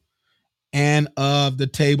table and of the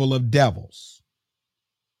table of devils.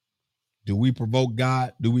 Do we provoke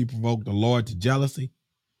God? Do we provoke the Lord to jealousy?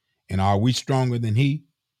 And are we stronger than he?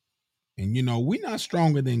 And, we're not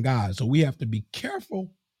stronger than God. So we have to be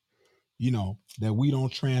careful, that we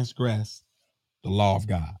don't transgress the law of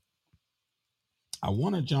God. I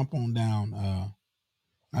want to jump on down.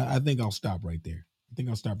 I think I'll stop right there.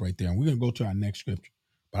 And we're going to go to our next scripture.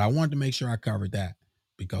 But I wanted to make sure I covered that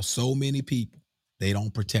because so many people, they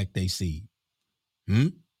don't protect their seed.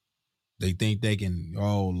 They think they can,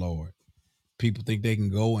 oh, Lord. People think they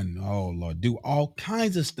can go and, oh, Lord, do all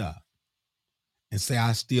kinds of stuff and say,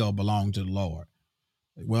 I still belong to the Lord.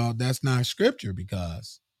 Well, that's not scripture,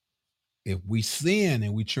 because if we sin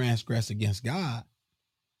and we transgress against God,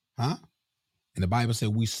 and the Bible said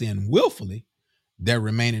we sin willfully, there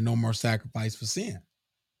remaineth no more sacrifice for sin.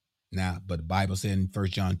 Now, but the Bible said in 1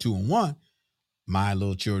 John 2:1, my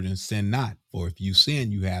little children, sin not. For if you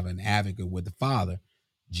sin, you have an advocate with the Father,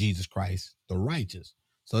 Jesus Christ, the righteous.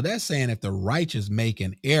 So that's saying if the righteous make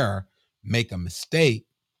an error, make a mistake,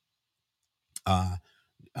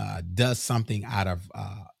 does something out of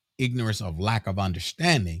ignorance of lack of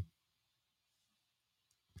understanding,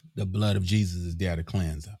 the blood of Jesus is there to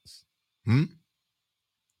cleanse us.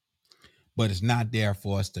 But it's not there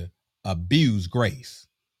for us to abuse grace.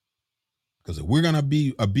 Because if we're going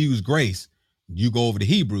to abuse grace, you go over to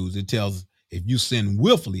Hebrews, it tells if you sin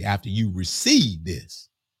willfully after you receive this,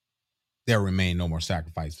 there remain no more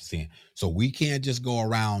sacrifice for sin. So we can't just go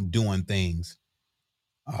around doing things,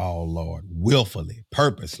 oh Lord, willfully,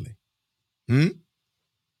 purposely.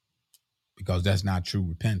 Because that's not true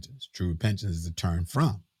repentance. True repentance is to turn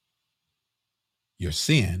from your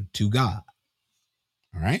sin to God.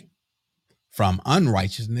 All right? From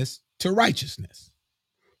unrighteousness to righteousness.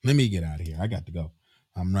 Let me get out of here. I got to go.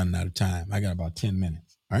 I'm running out of time. I got about 10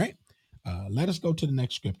 minutes. All right? Let us go to the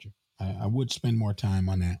next scripture. I would spend more time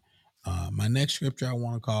on that. My next scripture I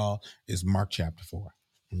want to call is Mark chapter 4.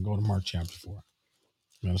 I'm going to go to Mark chapter 4.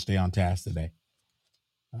 I'm going to stay on task today.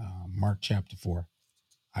 Mark chapter 4.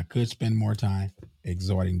 I could spend more time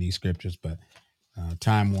exhorting these scriptures, but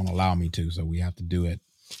time won't allow me to, so we have to do it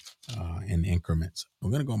in increments. We're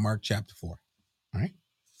going to go Mark chapter 4. All right?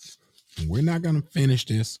 And we're not going to finish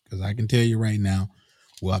this because I can tell you right now,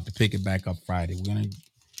 we'll have to pick it back up Friday. We're going to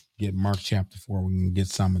get Mark chapter 4. We're going to get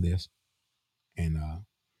some of this, and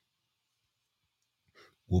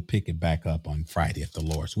we'll pick it back up on Friday if the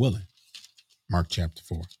Lord's willing. Mark chapter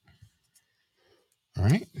 4. All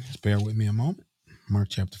right, just bear with me a moment. Mark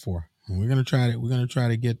chapter 4. And we're going to try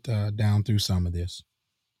to get down through some of this.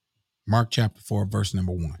 Mark chapter 4, verse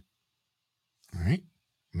number 1. All right,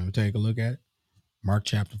 I'm going to take a look at it. Mark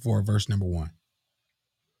chapter 4, verse number 1.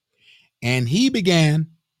 And he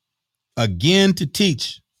began again to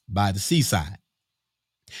teach by the seaside.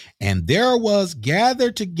 And there was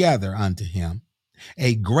gathered together unto him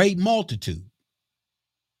a great multitude,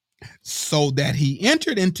 so that he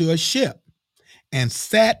entered into a ship and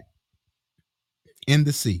sat in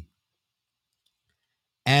the sea.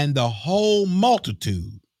 And the whole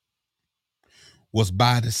multitude was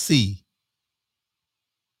by the sea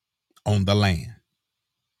on the land.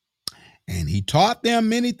 And he taught them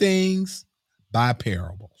many things by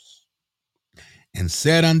parables, and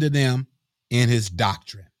said unto them in his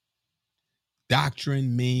doctrine.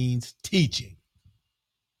 Doctrine means teaching.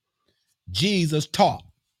 Jesus taught.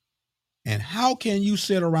 And how can you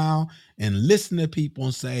sit around and listen to people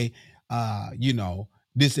and say,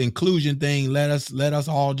 this inclusion thing, let us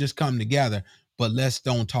all just come together, but let's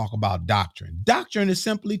don't talk about doctrine. Doctrine is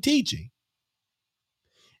simply teaching.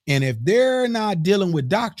 And if they're not dealing with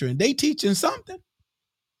doctrine, they teaching something.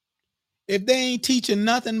 If they ain't teaching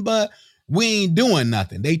nothing but we ain't doing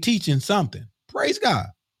nothing, they teaching something. Praise God.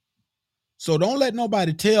 So don't let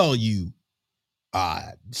nobody tell you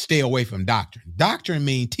stay away from doctrine. Doctrine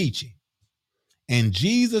means teaching. And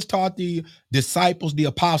Jesus taught the disciples, the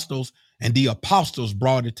apostles, and the apostles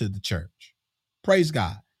brought it to the church. Praise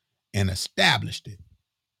God. And established it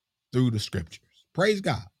through the scriptures. Praise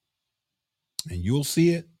God. And you'll see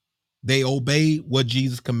it. They obeyed what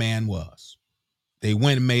Jesus' command was. They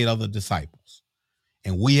went and made other disciples.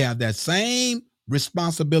 And we have that same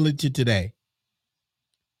responsibility today.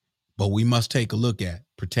 But we must take a look at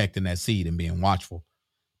protecting that seed and being watchful,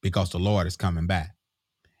 because the Lord is coming back.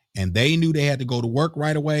 And they knew they had to go to work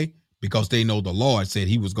right away because they know the Lord said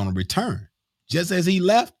he was going to return. Just as he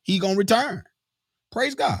left, he going to return.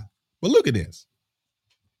 Praise God. But look at this.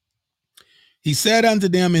 He said unto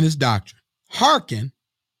them in his doctrine, hearken,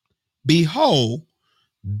 behold,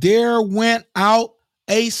 there went out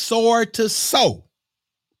a sower to sow.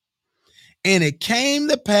 And it came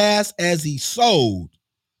to pass as he sowed,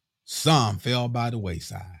 some fell by the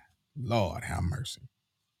wayside. Lord, have mercy.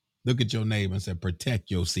 Look at your neighbor and say,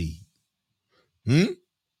 protect your seed.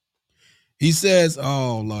 He says,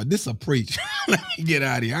 oh, Lord, this is a preach. Let me get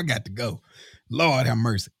out of here. I got to go. Lord have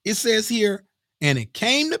mercy. It says here, and it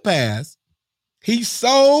came to pass, he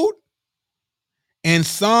sowed, and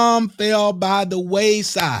some fell by the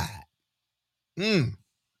wayside. And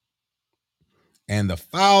the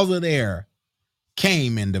fowls of the air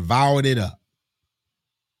came and devoured it up.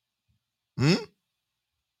 I'm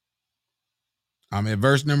at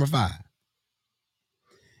verse number 5.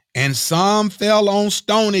 And some fell on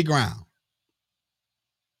stony ground,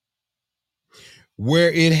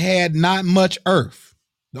 where it had not much earth.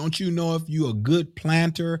 Don't you know, if you're a good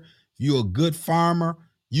planter, if you're a good farmer,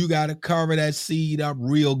 you got to cover that seed up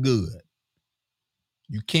real good.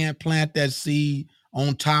 You can't plant that seed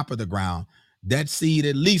on top of the ground. That seed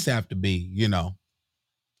at least have to be,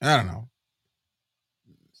 I don't know,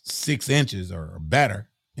 6 inches or better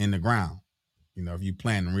in the ground. If you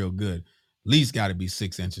planting real good, at least got to be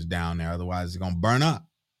 6 inches down there. Otherwise, it's going to burn up.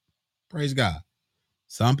 Praise God.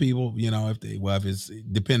 Some people, if it's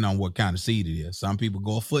depending on what kind of seed it is, some people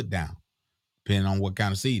go a foot down, depending on what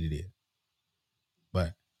kind of seed it is.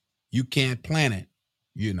 But you can't plant it,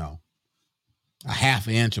 a half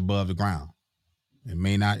an inch above the ground. It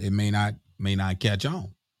may not catch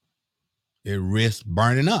on. It risks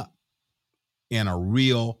burning up in a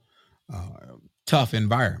real tough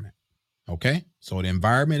environment. Okay, so the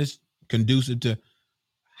environment is conducive to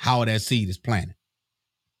how that seed is planted.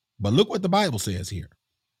 But look what the Bible says here.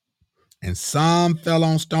 And some fell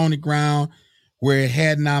on stony ground, where it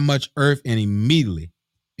had not much earth, and immediately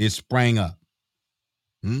it sprang up.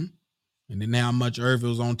 And didn't have much earth. It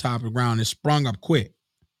was on top of the ground. It sprung up quick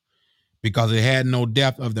because it had no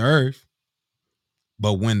depth of the earth.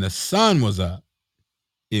 But when the sun was up,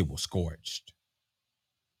 it was scorched.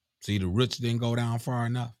 See, the roots didn't go down far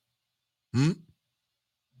enough. And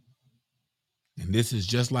this is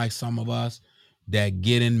just like some of us that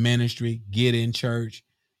get in ministry, get in church,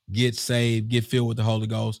 get saved, get filled with the Holy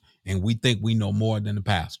Ghost, and we think we know more than the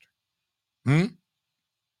pastor.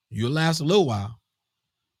 You'll last a little while,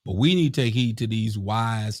 but we need to take heed to these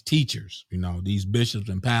wise teachers, these bishops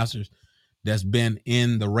and pastors that's been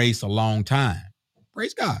in the race a long time.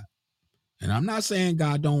 Praise God. And I'm not saying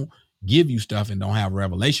God don't give you stuff and don't have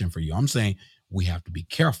revelation for you. I'm saying we have to be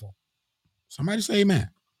careful. Somebody say amen.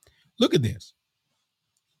 Look at this.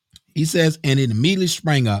 He says, and it immediately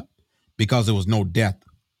sprang up because there was no depth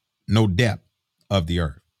of the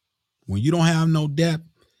earth. When you don't have no depth,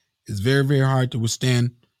 it's very, very hard to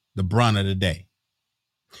withstand the brunt of the day.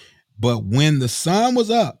 But when the sun was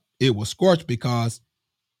up, it was scorched because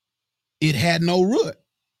it had no root.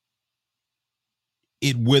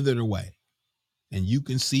 It withered away. And you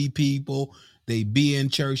can see people, they be in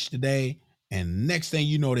church today, and next thing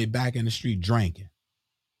you know, they back in the street drinking.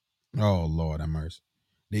 Oh, Lord have mercy.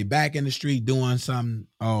 They back in the street doing something,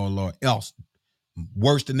 oh, Lord, else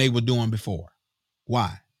worse than they were doing before.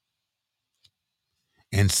 Why?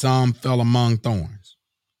 And some fell among thorns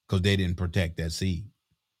because they didn't protect that seed.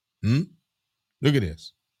 Look at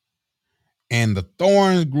this. And the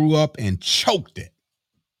thorns grew up and choked it.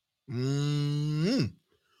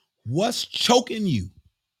 What's choking you?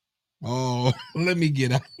 Oh, let me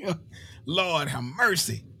get out here. Lord have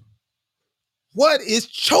mercy. What is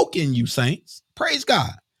choking you, saints? Praise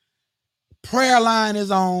God. Prayer line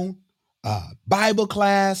is on. Bible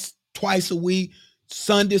class twice a week.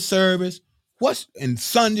 Sunday service. What's in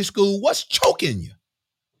Sunday school? What's choking you?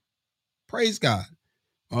 Praise God.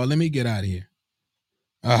 Oh, let me get out of here.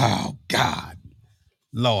 Oh, God.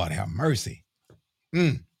 Lord have mercy.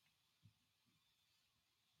 You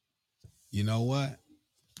know what?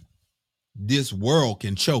 This world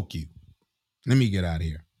can choke you. Let me get out of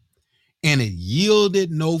here. And it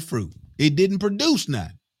yielded no fruit. It didn't produce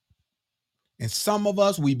nothing. And some of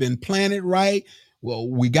us, we've been planted right. Well,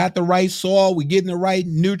 we got the right soil. We getting the right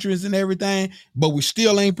nutrients and everything, but we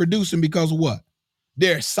still ain't producing because of what?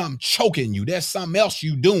 There's something choking you. There's something else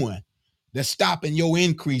you doing that's stopping your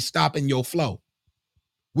increase, stopping your flow.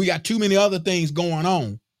 We got too many other things going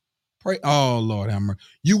on. Pray, oh, Lord have mercy.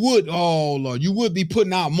 You would be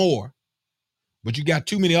putting out more, but you got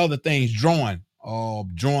too many other things drawing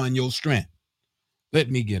your strength. Let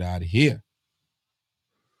me get out of here.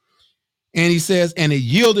 And he says, and it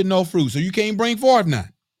yielded no fruit. So you can't bring forth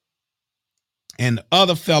none. And the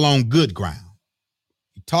other fell on good ground.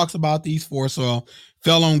 He talks about these four soil,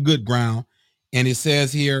 fell on good ground. And it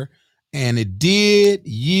says here, and it did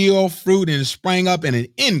yield fruit, and it sprang up and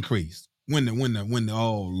it increased. When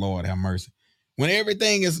oh, Lord have mercy. When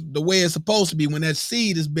everything is the way it's supposed to be, when that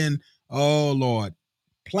seed has been, oh, Lord,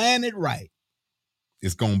 planted right,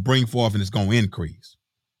 it's going to bring forth and it's going to increase.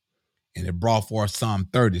 And it brought forth some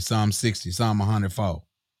 30, some 60, some 100-fold.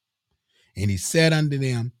 And he said unto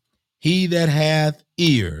them, he that hath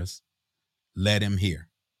ears, let him hear.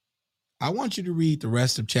 I want you to read the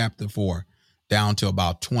rest of chapter 4 down to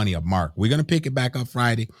about 20 of Mark. We're going to pick it back up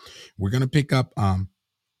Friday. We're going to pick up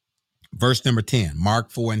verse number 10,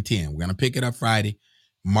 Mark 4 and 10. We're going to pick it up Friday,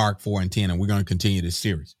 Mark 4 and 10, and we're going to continue this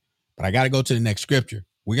series. But I got to go to the next scripture.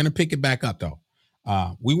 We're going to pick it back up, though.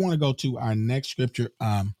 We want to go to our next scripture,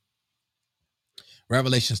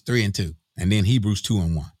 Revelations 3 and 2, and then Hebrews 2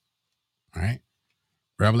 and 1. All right?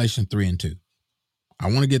 Revelation 3 and 2. I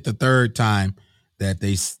want to get the third time that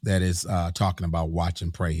is talking about watch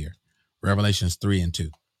and pray here. Revelations 3 and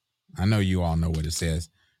 2. I know you all know what it says,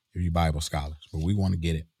 if you Bible scholars, but we want to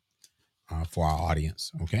get it for our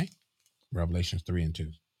audience, okay? Revelations 3 and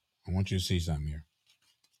 2. I want you to see something here.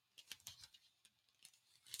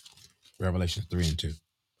 Revelations 3 and 2.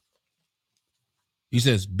 He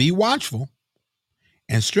says, be watchful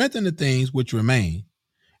and strengthen the things which remain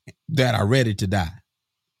that are ready to die.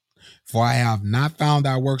 For I have not found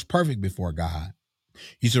thy works perfect before God.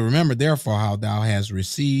 He said, remember therefore how thou hast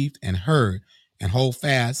received and heard, and hold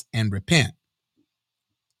fast and repent.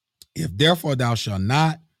 If therefore thou shalt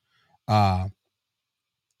not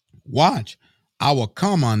watch, I will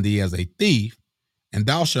come on thee as a thief, and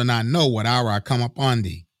thou shalt not know what hour I come upon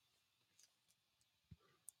thee.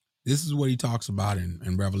 This is what he talks about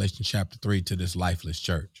in Revelation chapter 3 to this lifeless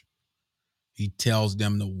church. He tells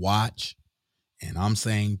them to watch, and I'm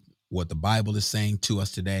saying what the Bible is saying to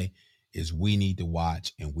us today is we need to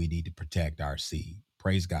watch and we need to protect our seed.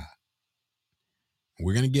 Praise God.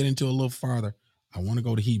 We're going to get into a little farther. I want to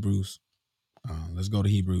go to Hebrews. Let's go to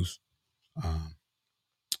Hebrews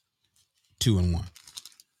 2 and 1.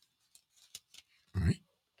 All right.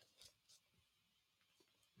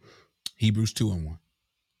 Hebrews 2 and 1.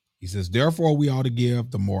 He says, therefore we ought to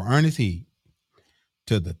give the more earnest heed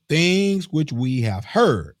to the things which we have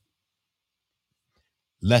heard,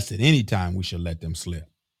 lest at any time we should let them slip.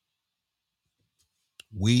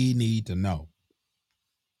 We need to know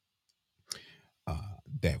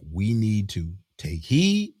that we need to take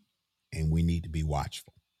heed and we need to be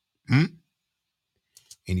watchful. And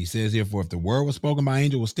he says here, for if the word was spoken by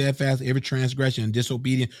angel was steadfast, every transgression and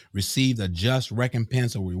disobedience received a just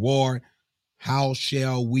recompense or reward. How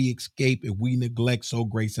shall we escape if we neglect so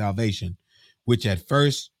great salvation, which at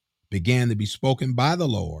first began to be spoken by the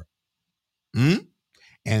Lord,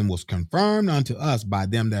 and was confirmed unto us by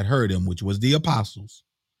them that heard him, which was the apostles,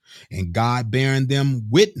 and God bearing them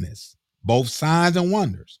witness, both signs and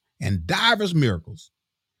wonders, and divers miracles,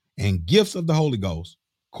 and gifts of the Holy Ghost,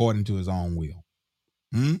 according to his own will.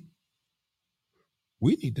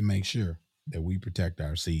 We need to make sure that we protect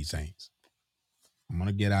our seed, saints. I'm going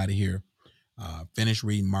to get out of here. Finish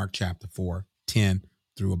reading Mark chapter 4, 10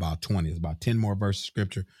 through about 20. It's about 10 more verses of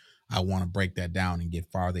scripture. I want to break that down and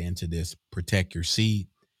get farther into this. Protect your seed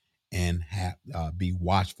and be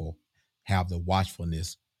watchful. Have the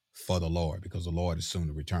watchfulness for the Lord, because the Lord is soon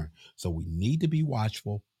to return. So we need to be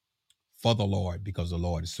watchful for the Lord, because the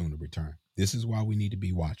Lord is soon to return. This is why we need to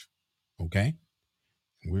be watchful. Okay?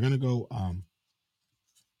 We're going to go.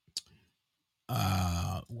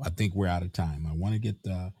 I think we're out of time. I want to get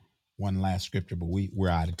one last scripture, but we're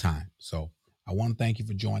out of time. So I want to thank you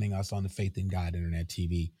for joining us on the Faith in God Internet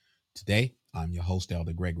TV today. I'm your host,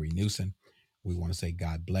 Elder Gregory Newsom. We want to say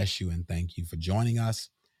God bless you and thank you for joining us.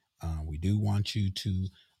 We do want you to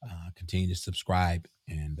continue to subscribe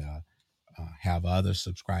and have others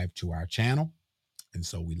subscribe to our channel. And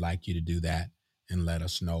so we'd like you to do that and let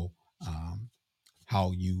us know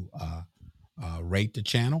how you rate the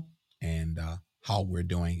channel and how we're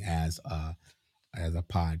doing as a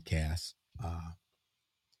podcast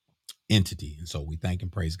entity. And so we thank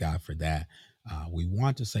and praise God for that. We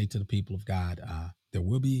want to say to the people of God, there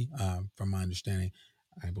will be, from my understanding,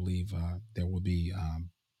 I believe there will be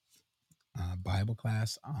Bible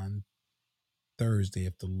class on Thursday,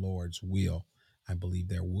 if the Lord's will. I believe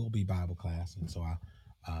there will be Bible class. And so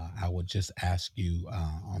I would just ask you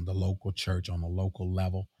on the local church, on the local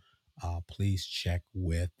level, please check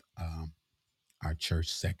with our church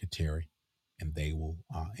secretary, and they will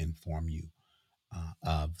inform you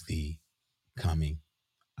of the coming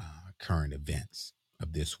current events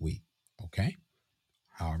of this week. Okay.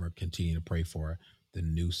 However, continue to pray for the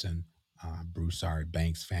Newsom, Broussard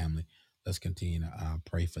Banks family. Let's continue to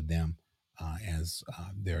pray for them as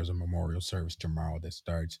there's a memorial service tomorrow that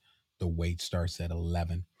starts. The wait starts at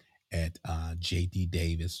 11 at J.D.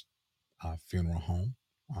 Davis Funeral Home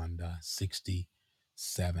on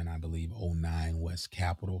 67, I believe, 09 West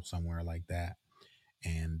Capitol, somewhere like that.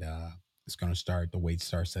 And it's going to start, the wait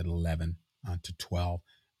starts at 11 to 12.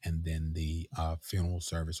 And then the funeral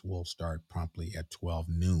service will start promptly at 12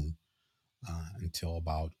 noon until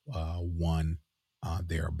about 1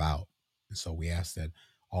 thereabout. And so we ask that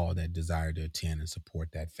all that desire to attend and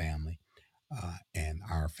support that family and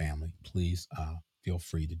our family, please feel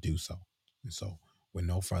free to do so. And so, with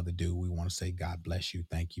no further ado, we want to say God bless you.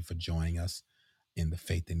 Thank you for joining us in the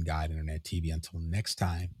Faith in God Internet TV. Until next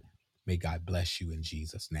time, may God bless you in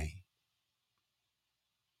Jesus' name.